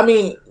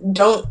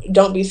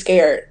don't be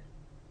scared.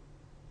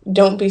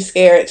 Don't be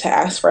scared to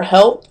ask for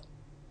help.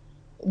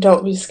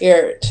 Don't be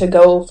scared to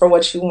go for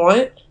what you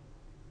want.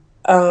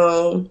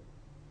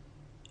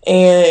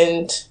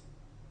 And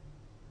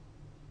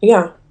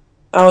yeah,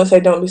 I would say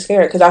don't be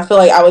scared, because I feel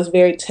like I was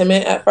very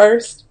timid at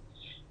first,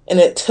 and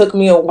it took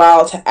me a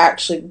while to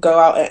actually go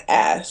out and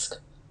ask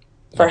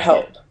for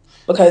help,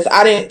 because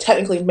I didn't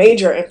technically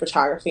major in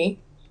photography.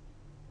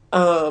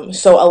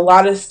 So a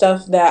lot of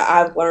stuff that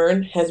I've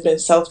learned has been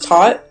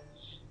self-taught,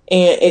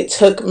 and it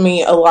took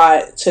me a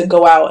lot to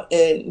go out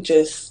and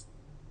just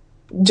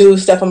do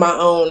stuff on my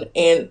own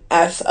and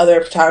ask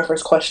other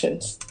photographers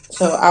questions.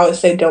 So I would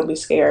say don't be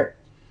scared.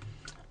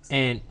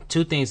 And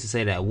two things to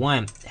say that.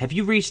 One, have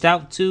you reached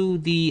out to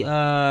the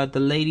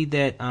lady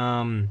that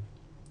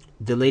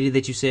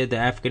you said, the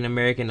African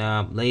American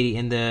lady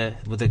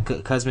with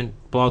the husband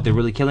blog they're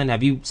really killing?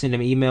 Have you sent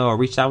them an email or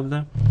reached out to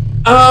them?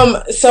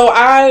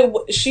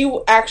 She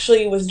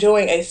actually was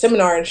doing a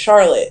seminar in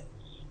Charlotte.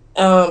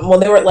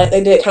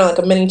 They did kind of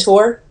like a mini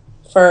tour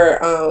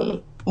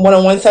for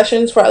one-on-one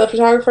sessions for other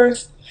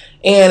photographers,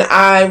 and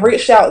I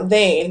reached out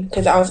then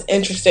because I was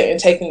interested in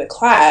taking the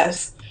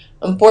class.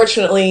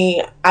 Unfortunately,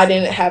 I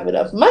didn't have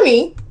enough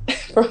money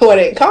for what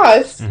it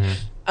cost.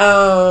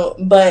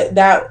 Mm-hmm. But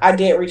that I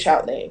did reach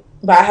out then,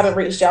 but I haven't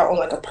reached out on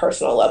like a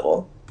personal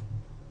level.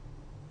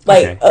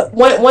 Like, okay.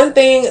 One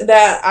thing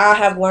that I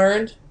have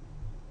learned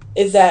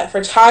is that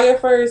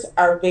photographers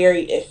are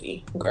very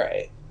iffy,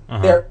 Greg.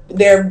 Uh-huh.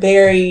 They're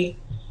very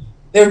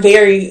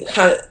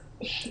kind of,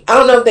 I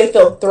don't know if they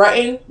feel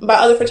threatened by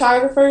other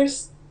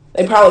photographers.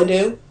 They probably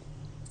do.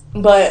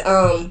 But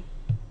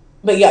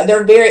yeah,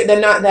 they're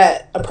not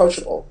that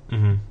approachable.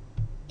 Mm-hmm.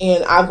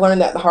 And I've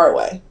learned that the hard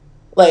way.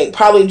 Like,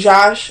 probably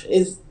Josh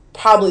is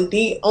probably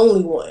the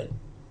only one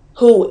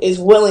who is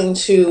willing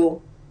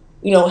to,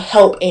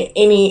 help in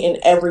any and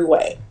every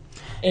way.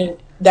 And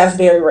that's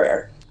very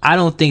rare. I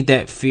don't think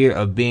that fear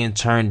of being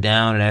turned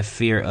down, or that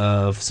fear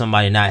of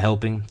somebody not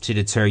helping, should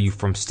deter you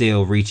from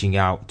still reaching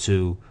out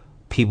to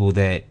people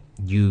that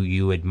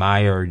you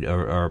admire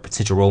or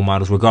potential role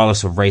models,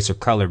 regardless of race or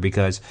color.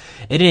 Because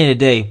at the end of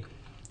the day,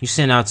 you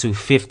send out to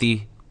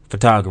 50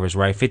 photographers,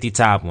 right? 50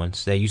 top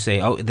ones that you say,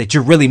 that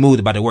you're really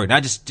moved about their work.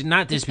 Not just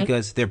mm-hmm.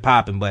 because they're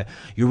popping, but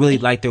you really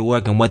like their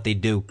work and what they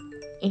do.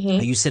 Mm-hmm.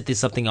 And you said there's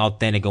something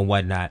authentic and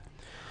whatnot.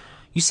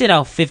 You send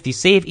out 50,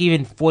 say if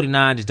even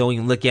 49 just don't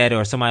even look at it,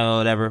 or somebody or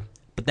whatever.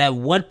 But that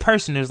one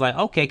person is like,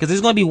 okay, because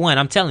there's going to be one,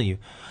 I'm telling you.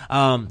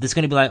 That's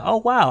going to be like, oh,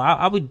 wow,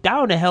 I'll be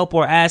down to help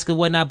or ask or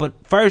whatnot.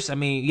 But first,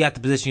 you have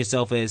to position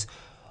yourself as,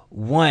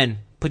 one,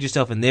 put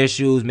yourself in their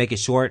shoes, make it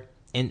short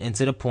and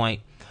to the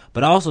point.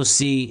 But also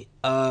see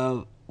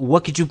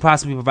what could you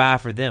possibly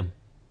provide for them.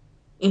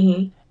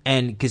 Mm-hmm.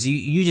 And because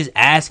you just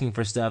asking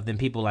for stuff, then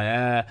people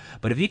like,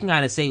 but if you can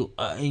kind of say,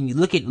 and you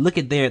look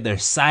at their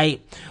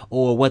site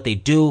or what they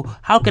do,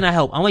 how can I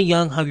help? I'm a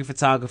young, hungry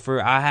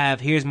photographer.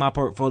 Here's my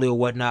portfolio or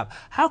whatnot.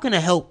 How can I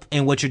help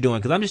in what you're doing?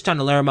 Because I'm just trying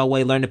to learn my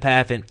way, learn the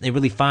path, and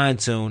really fine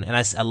tune. And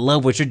I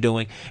love what you're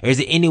doing. Is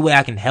there any way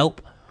I can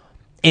help?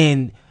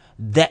 And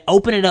that,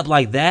 open it up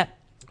like that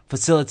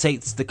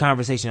facilitates the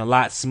conversation a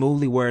lot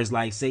smoothly. Whereas,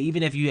 like, say,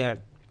 even if you have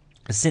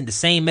sent the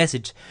same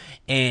message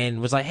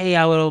and was like, hey,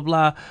 I blah,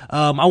 blah,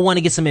 I want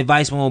to get some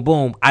advice,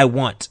 boom, I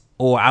want,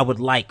 or I would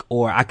like,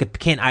 or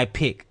can I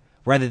pick,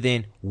 rather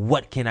than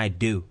what can I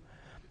do?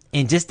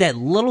 And just that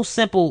little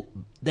simple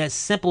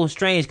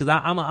strange, because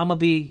I'm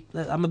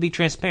gonna be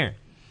transparent.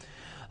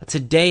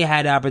 Today I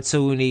had the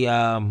opportunity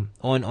on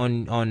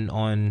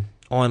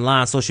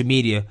online social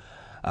media,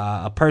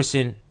 a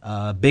person,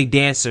 big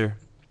dancer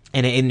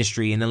in the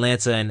industry in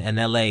Atlanta and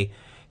LA.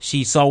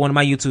 She saw one of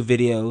my YouTube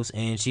videos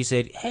and she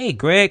said, hey,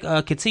 Greg,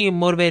 continue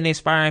motivating and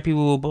inspiring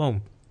people,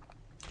 boom.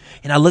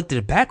 And I looked at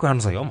the background, I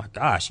was like, oh my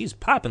gosh, she's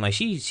popping. Like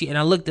she and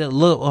I looked at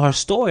her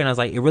story and I was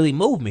like, it really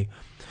moved me.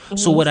 Mm-hmm.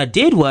 So what I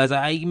did was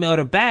I emailed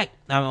her back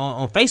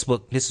on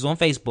Facebook. This is on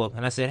Facebook.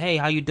 And I said, hey,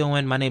 how you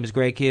doing? My name is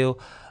Greg Hill.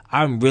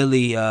 I'm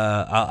really,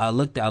 I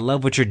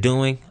love what you're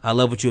doing. I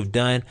love what you have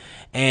done.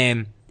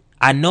 And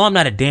I know I'm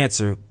not a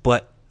dancer,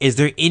 but is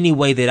there any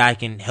way that I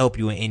can help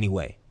you in any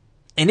way?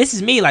 And this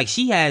is me. Like,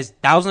 she has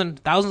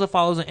thousands of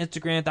followers on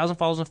Instagram, 1,000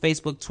 followers on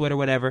Facebook, Twitter,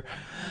 whatever.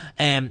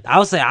 And I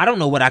would say I don't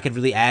know what I could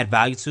really add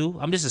value to.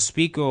 I'm just a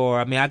speaker, or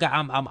I'm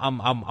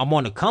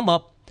on the come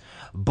up.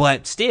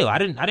 But still, I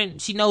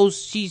didn't. She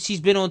knows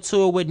she's been on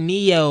tour with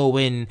Neo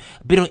and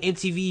been on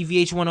MTV,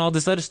 VH1, all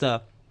this other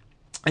stuff.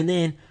 And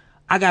then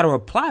I got a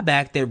reply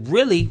back that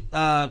really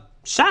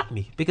shocked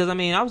me, because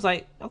I was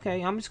like,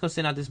 okay, I'm just gonna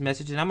send out this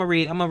message and I'm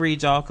gonna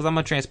read y'all, because I'm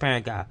a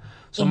transparent guy.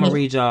 So I'm gonna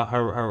read y'all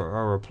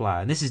her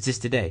reply. And this is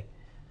just today.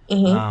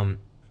 Mm-hmm.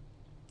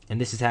 And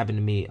this has happened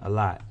to me a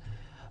lot.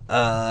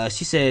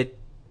 She said,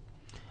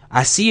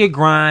 I see your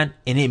grind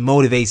and it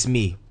motivates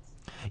me.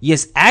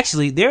 Yes,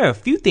 actually, there are a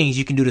few things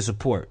you can do to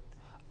support.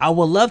 I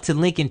would love to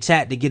link in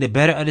chat to get a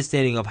better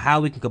understanding of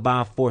how we can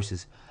combine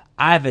forces.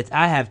 I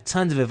have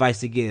tons of advice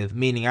to give,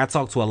 meaning I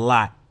talk to a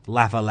lot,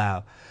 laugh out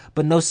loud.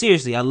 But no,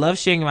 seriously, I love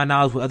sharing my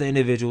knowledge with other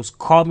individuals.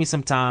 Call me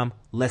sometime.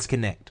 Let's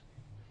connect.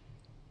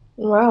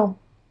 Wow.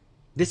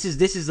 This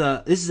is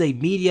a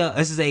media.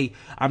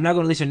 I'm not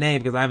going to list your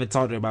name because I haven't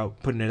talked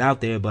about putting it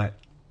out there, but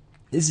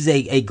this is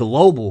a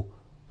global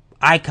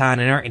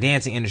icon in our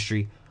dancing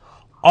industry,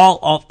 all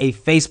off a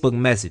Facebook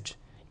message.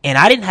 And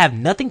I didn't have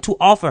nothing to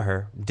offer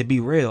her, to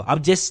be real.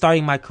 I'm just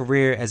starting my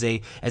career as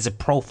a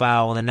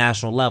profile on the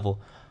national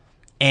level.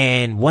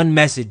 And one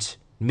message,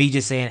 me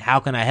just saying, how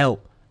can I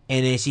help?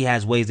 And then she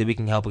has ways that we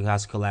can help and how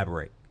to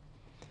collaborate.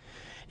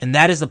 And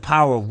that is the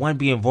power of, one,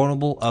 being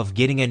vulnerable, of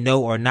getting a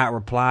no or not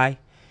reply,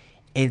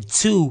 and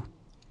two,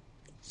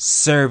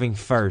 serving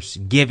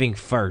first, giving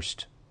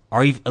first,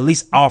 or even at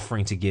least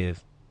offering to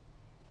give.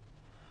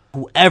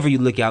 Whoever you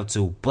look out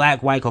to,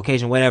 black, white,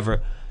 Caucasian,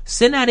 whatever,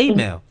 send that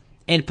email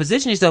and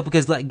position yourself,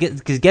 because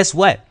guess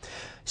what?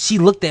 She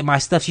looked at my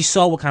stuff. She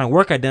saw what kind of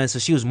work I done, so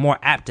she was more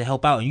apt to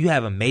help out. And you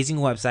have amazing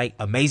website,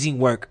 amazing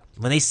work.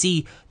 When they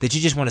see that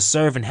you just want to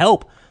serve and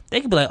help,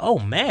 they can be like, oh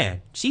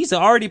man, she's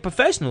already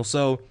professional,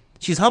 so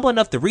she's humble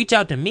enough to reach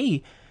out to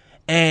me.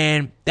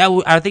 And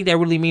I think that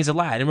really means a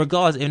lot. And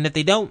regardless, and if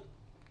they don't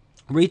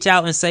reach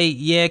out and say,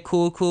 yeah,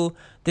 cool,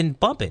 then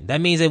bump it.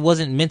 That means it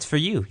wasn't meant for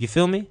you. You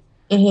feel me?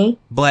 Mm-hmm.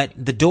 But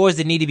the doors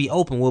that need to be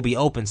open will be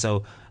open.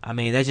 So, I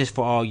mean, that's just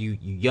for all you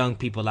young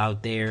people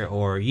out there,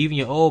 or even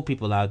your old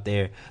people out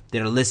there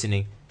that are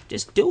listening.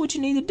 Just do what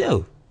you need to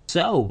do.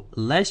 So,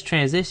 let's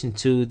transition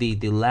to the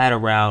latter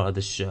round of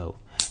the show.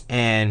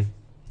 And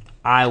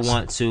I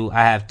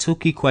have two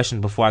key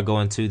questions before I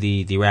go into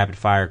the rapid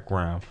fire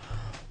round.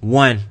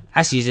 One,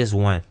 actually just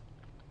one.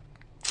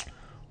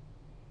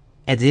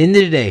 At the end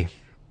of the day,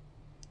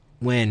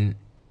 when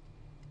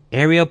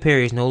Ariel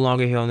Perry is no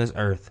longer here on this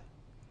earth,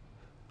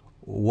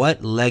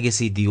 what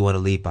legacy do you want to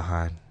leave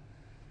behind?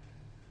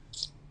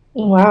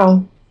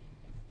 Wow,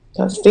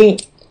 that's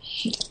deep.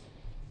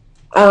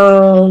 I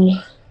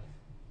want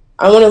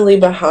to leave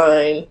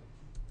behind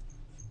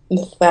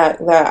the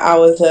fact that I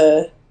was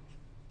a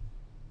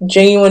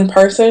genuine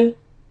person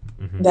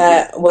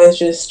that was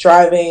just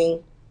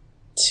striving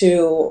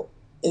to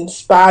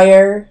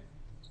inspire,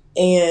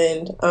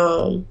 and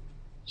I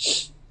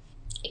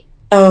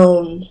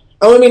want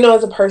to be known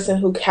as a person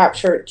who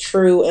captured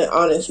true and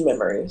honest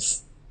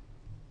memories.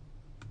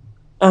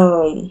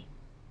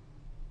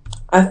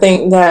 I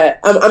think that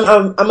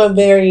I'm a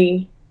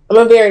very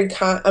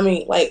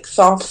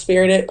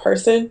soft-spirited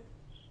person.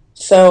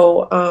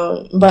 So,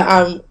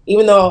 but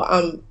even though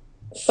I'm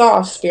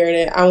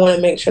soft-spirited, I want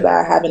to make sure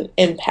that I have an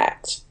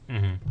impact.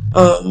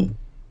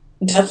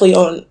 Definitely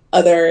on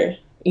other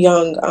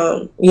young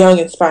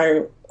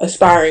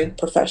aspiring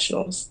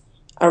professionals.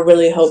 I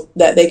really hope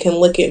that they can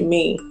look at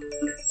me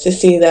to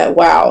see that,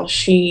 wow,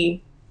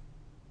 she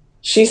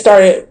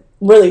started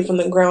really from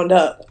the ground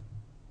up,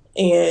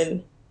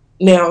 and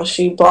now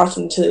she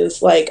blossomed to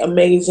this like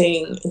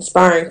amazing,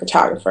 inspiring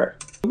photographer.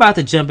 We're about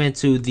to jump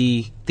into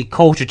the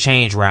culture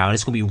change round.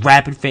 It's gonna be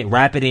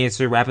rapid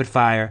answer, rapid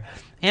fire,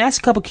 and that's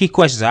a couple key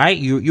questions. All right,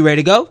 you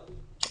ready to go?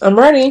 I'm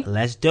ready.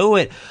 Let's do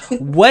it.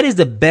 What is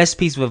the best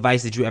piece of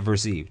advice that you ever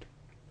received?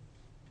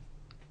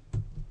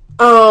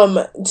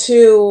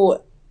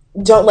 To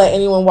don't let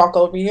anyone walk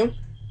over you.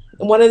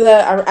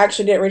 I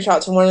actually did reach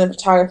out to one of the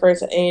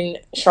photographers in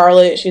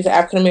Charlotte. She's an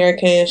African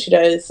American. She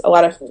does a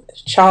lot of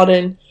child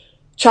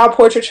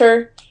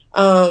portraiture,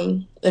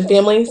 and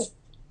families.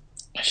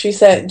 She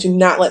said, do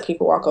not let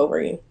people walk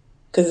over you,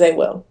 because they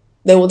will.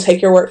 They will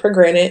take your work for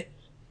granted.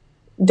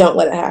 Don't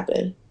let it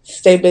happen.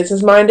 Stay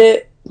business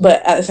minded,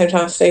 but at the same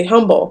time, stay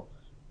humble.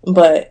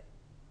 But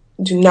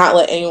do not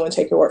let anyone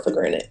take your work for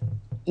granted.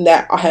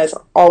 That has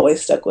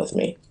always stuck with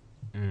me,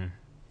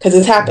 because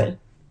it's happened.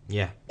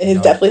 Yeah,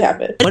 it's definitely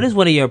happened. What is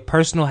one of your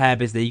personal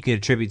habits that you can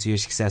attribute to your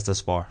success thus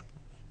far?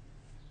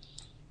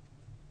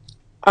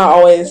 I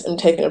always am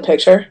taking a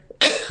picture.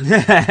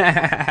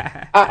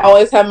 I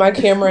always have my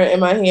camera in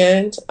my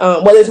hand,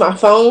 whether it's my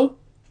phone.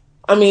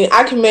 I mean,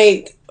 I can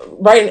make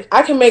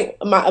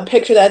a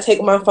picture that I take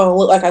with my phone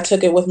look like I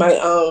took it with my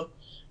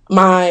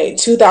my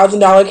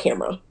 $2,000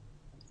 camera.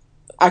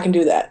 I can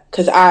do that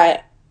because I'm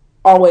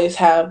always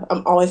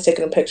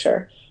taking a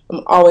picture.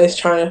 I'm always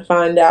trying to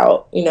find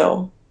out,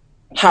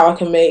 how I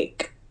can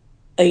make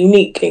a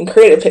unique and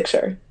creative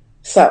picture.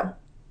 So,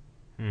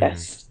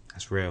 yes.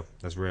 That's real.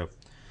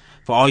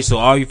 For all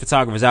you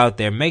photographers out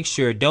there, make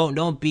sure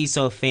don't be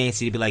so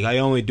fancy to be like, I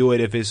only do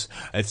it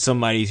if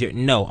somebody's here.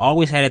 No,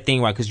 always had a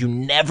thing right, because you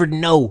never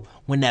know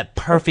when that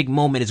perfect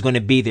moment is going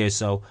to be there.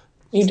 So,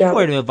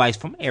 word of advice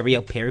from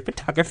Ariel Perry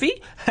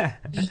Photography.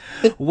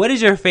 What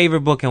is your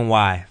favorite book and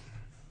why?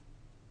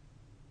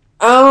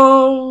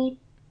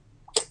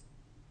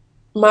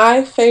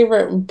 My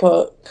favorite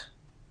book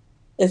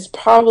is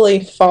probably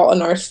Fault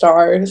in Our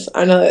Stars.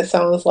 I know that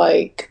sounds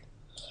like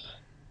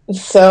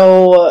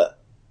so.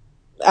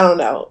 I don't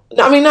know.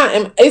 I mean,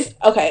 it's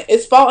okay.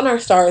 It's Fault in Our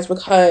Stars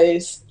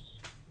because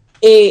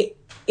even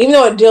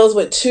though it deals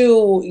with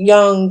two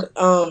young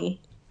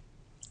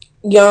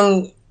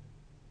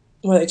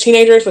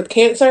teenagers with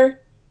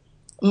cancer,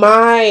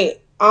 my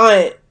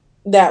aunt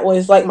that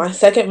was like my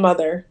second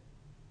mother,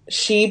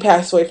 she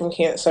passed away from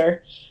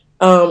cancer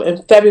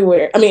in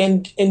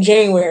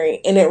January,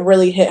 and it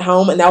really hit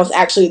home. And that was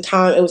actually the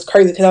time. It was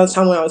crazy because that was the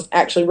time when I was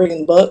actually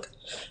reading the book.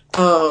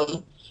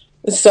 But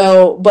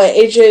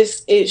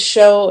it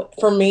showed,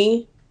 for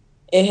me,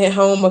 it hit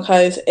home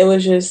because it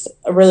was just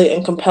a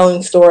really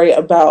compelling story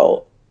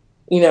about,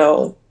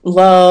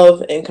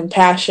 love and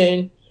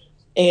compassion.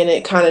 And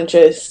it kind of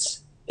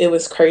it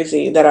was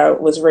crazy that I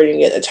was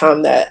reading it at the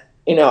time that,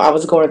 I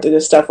was going through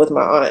this stuff with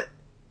my aunt.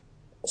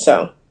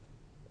 So,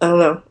 I don't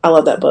know. I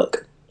love that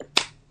book.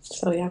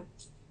 So yeah.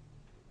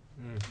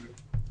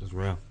 That's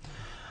real.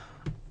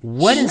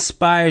 What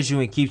inspires you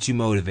and keeps you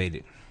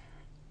motivated?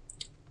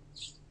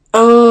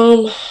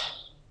 I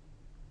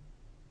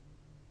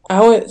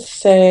would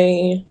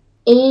say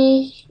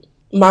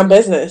my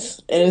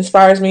business. It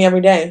inspires me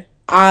every day.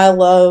 I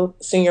love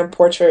senior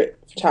portrait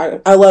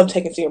photography. I love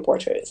taking senior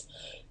portraits.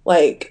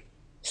 Like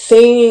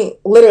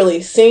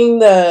literally seeing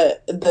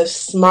the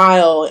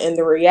smile and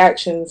the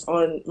reactions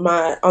on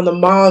the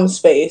mom's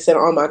face and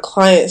on my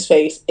client's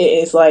face,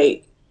 it's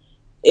like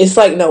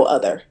no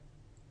other.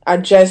 I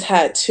just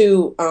had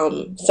 2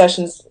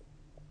 sessions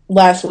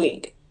last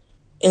week,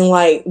 and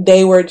like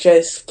they were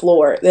just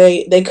floored.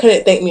 They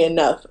couldn't thank me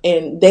enough,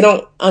 and they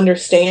don't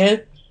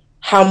understand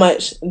how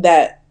much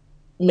that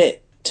meant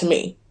to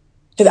me.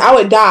 Because I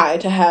would die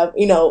to have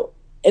an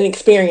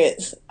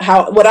experience.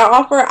 What I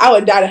offer, I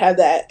would die to have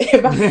that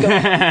if I could go.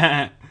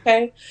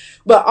 Okay,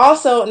 but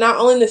also not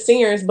only the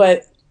seniors,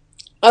 but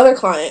other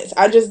clients.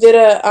 I just did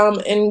a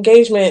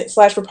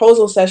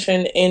engagement/proposal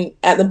session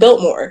at the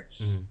Biltmore.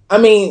 Mm-hmm. I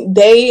mean,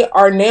 they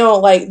are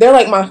now they're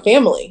like my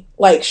family.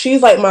 Like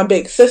she's like my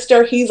big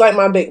sister. He's like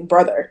my big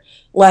brother.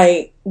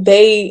 Like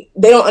they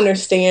don't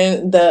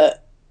understand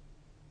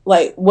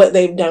what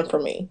they've done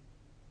for me.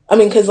 I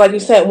mean, because like you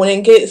said, when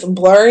it gets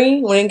blurry,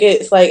 when it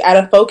gets out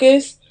of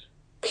focus,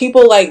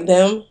 people like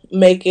them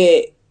make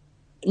me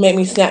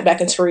snap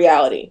back into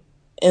reality.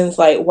 And it's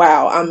like,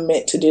 wow, I'm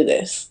meant to do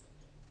this.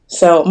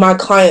 So my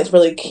clients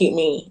really keep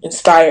me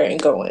inspired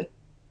and going,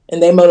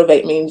 and they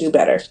motivate me and do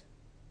better.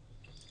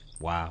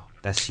 Wow,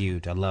 that's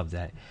huge. I love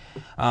that.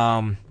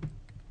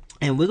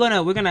 And we're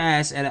gonna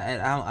ask, and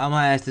I'm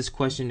gonna ask this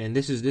question, and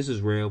this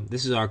is real.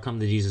 This is our come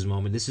to Jesus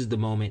moment. This is the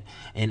moment,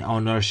 and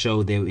on our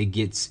show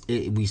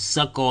that we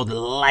suck all the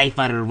life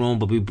out of the room,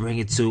 but we bring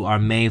it to our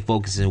main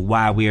focus and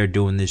why we are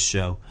doing this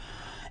show.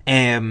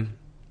 And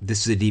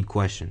this is a deep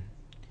question.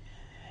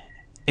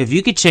 If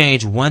you could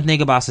change one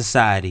thing about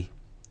society,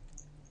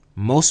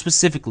 most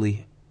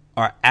specifically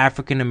our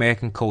African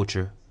American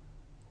culture,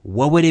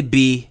 what would it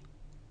be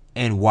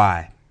and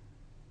why?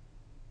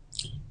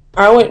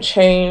 I would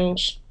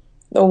change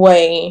the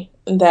way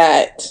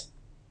that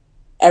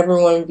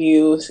everyone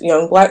views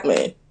young black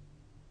men.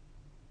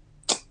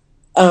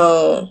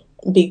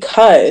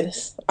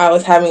 Because I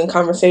was having a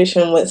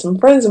conversation with some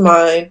friends of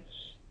mine,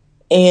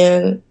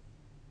 and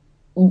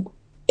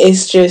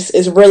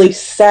it's really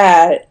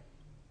sad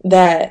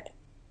that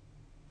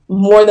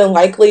more than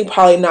likely,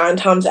 probably 9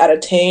 times out of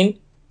 10,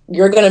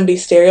 you're going to be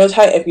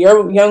stereotyped. If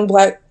you're a young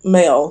black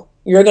male,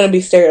 you're going to be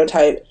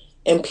stereotyped,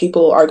 and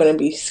people are going to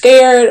be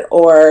scared,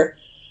 or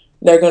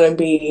they're going to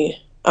be,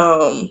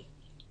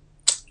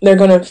 they're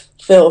going to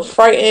feel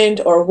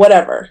frightened or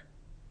whatever.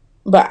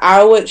 But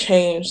I would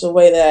change the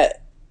way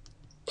that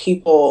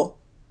people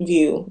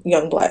view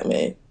young black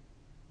men.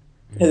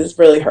 Because it's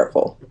really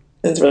hurtful.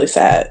 It's really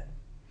sad.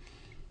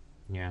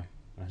 Yeah,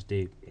 that's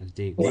deep. That's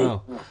deep.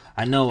 Well,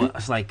 I know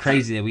it's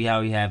crazy that we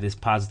have this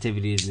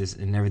positivity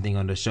and everything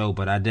on the show,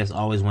 but I just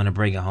always want to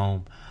bring it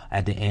home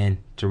at the end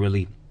to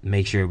really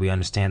make sure we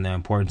understand the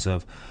importance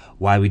of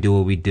why we do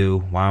what we do,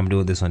 why I'm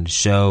doing this on the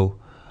show,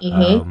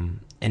 and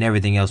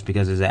everything else.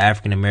 Because as an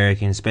African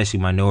American, especially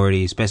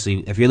minority,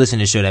 especially if you're listening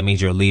to the show, that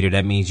means you're a leader.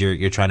 That means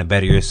you're trying to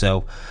better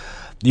yourself.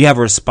 You have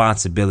a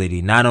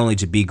responsibility not only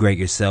to be great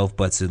yourself,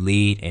 but to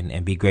lead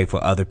and be great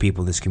for other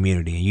people in this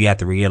community. And you have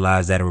to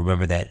realize that and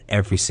remember that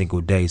every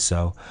single day.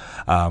 So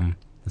I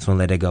just want to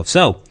let that go.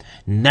 So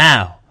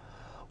now,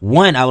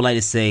 I would like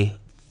to say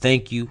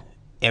thank you,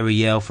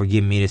 Ariel, for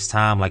giving me this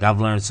time.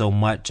 I've learned so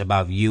much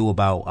about you,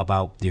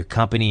 about your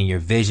company and your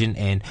vision.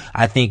 And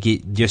I think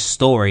your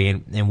story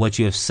and what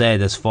you have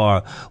said thus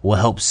far will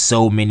help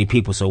so many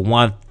people. So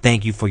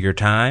thank you for your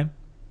time.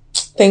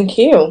 Thank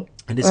you.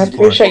 I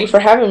appreciate you for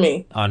having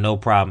me. Oh, no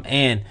problem.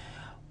 And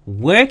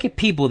where can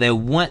people that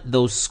want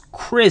those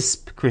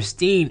crisp,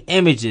 pristine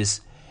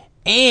images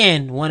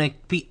and want to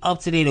be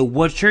up to date on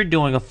what you're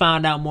doing and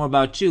find out more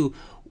about you,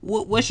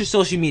 what's your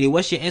social media?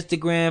 What's your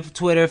Instagram,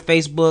 Twitter,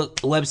 Facebook,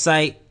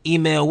 website,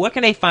 email? Where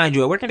can they find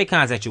you at? Where can they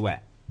contact you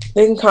at?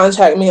 They can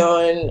contact me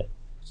on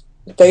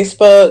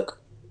Facebook.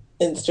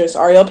 It's just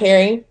Ariel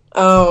Perry.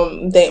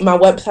 My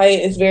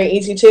website is very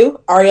easy too,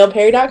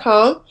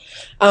 arielperry.com.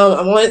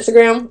 I'm on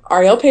Instagram,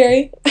 Ariel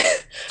Perry.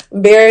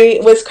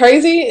 What's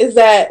crazy is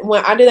that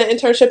when I did an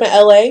internship in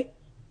LA,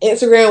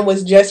 Instagram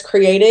was just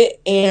created,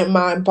 and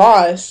my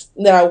boss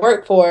that I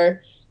worked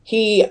for,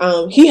 he had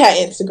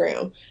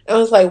Instagram. And I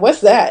was like, what's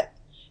that?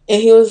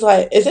 And he was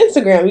like, it's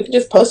Instagram. You can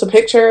just post a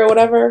picture or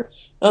whatever.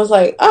 I was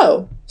like,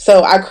 oh.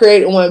 So I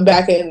created one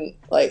back in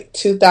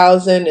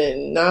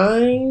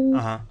 2009,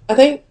 I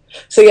think.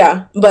 So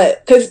yeah,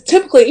 but because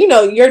typically,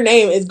 your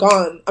name is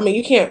gone. I mean,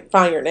 you can't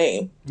find your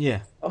name.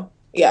 Yeah. So,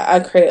 yeah, I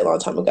created a long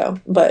time ago.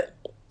 But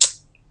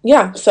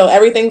yeah, so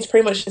everything's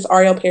pretty much just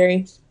Ariel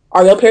Perry.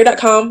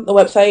 arielperry.com, the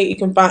website. You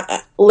can find,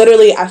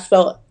 literally, I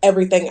spell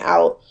everything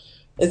out.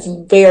 It's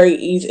very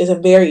easy. It's a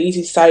very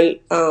easy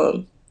site.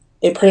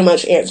 It pretty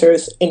much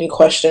answers any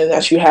question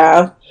that you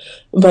have.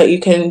 But you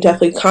can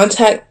definitely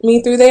contact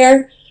me through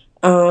there.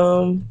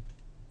 And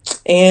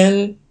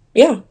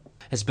Yeah.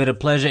 It's been a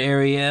pleasure,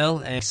 Ariel,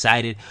 and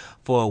excited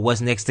for what's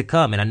next to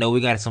come. And I know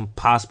we got some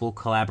possible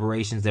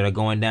collaborations that are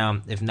going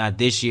down. If not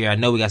this year, I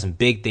know we got some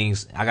big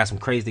things. I got some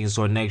crazy things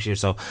sort of next year.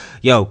 So,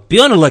 yo, be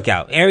on the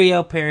lookout.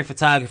 Ariel Perry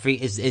Photography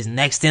is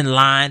next in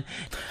line.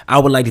 I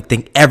would like to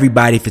thank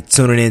everybody for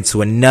tuning in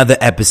to another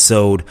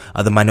episode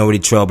of the Minority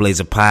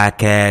Trailblazer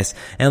podcast.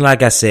 And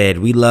like I said,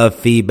 we love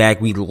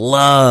feedback. We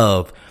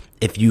love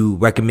if you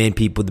recommend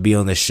people to be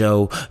on the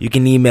show. You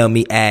can email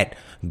me at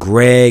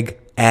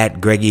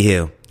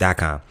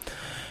greg@greggyhill.com.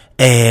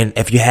 And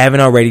if you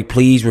haven't already,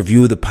 please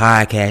review the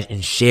podcast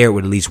and share it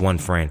with at least one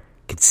friend.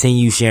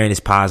 Continue sharing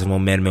this positive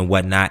momentum and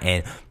whatnot.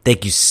 And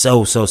thank you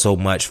so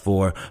much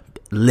for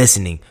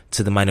listening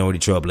to the Minority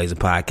Trailblazer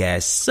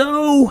podcast.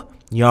 So,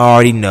 you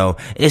already know,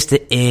 it's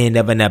the end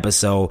of an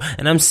episode.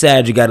 And I'm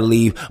sad you got to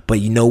leave.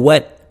 But you know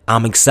what?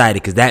 I'm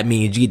excited because that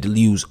means you get to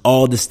use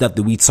all the stuff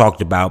that we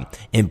talked about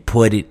and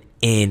put it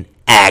in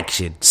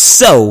action.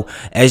 So,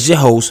 as your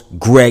host,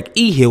 Greg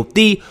E. Hill,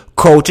 the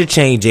culture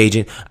change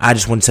agent, I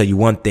just want to tell you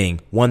one thing.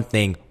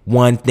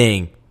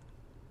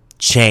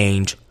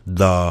 Change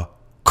the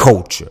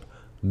culture.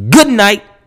 Good night.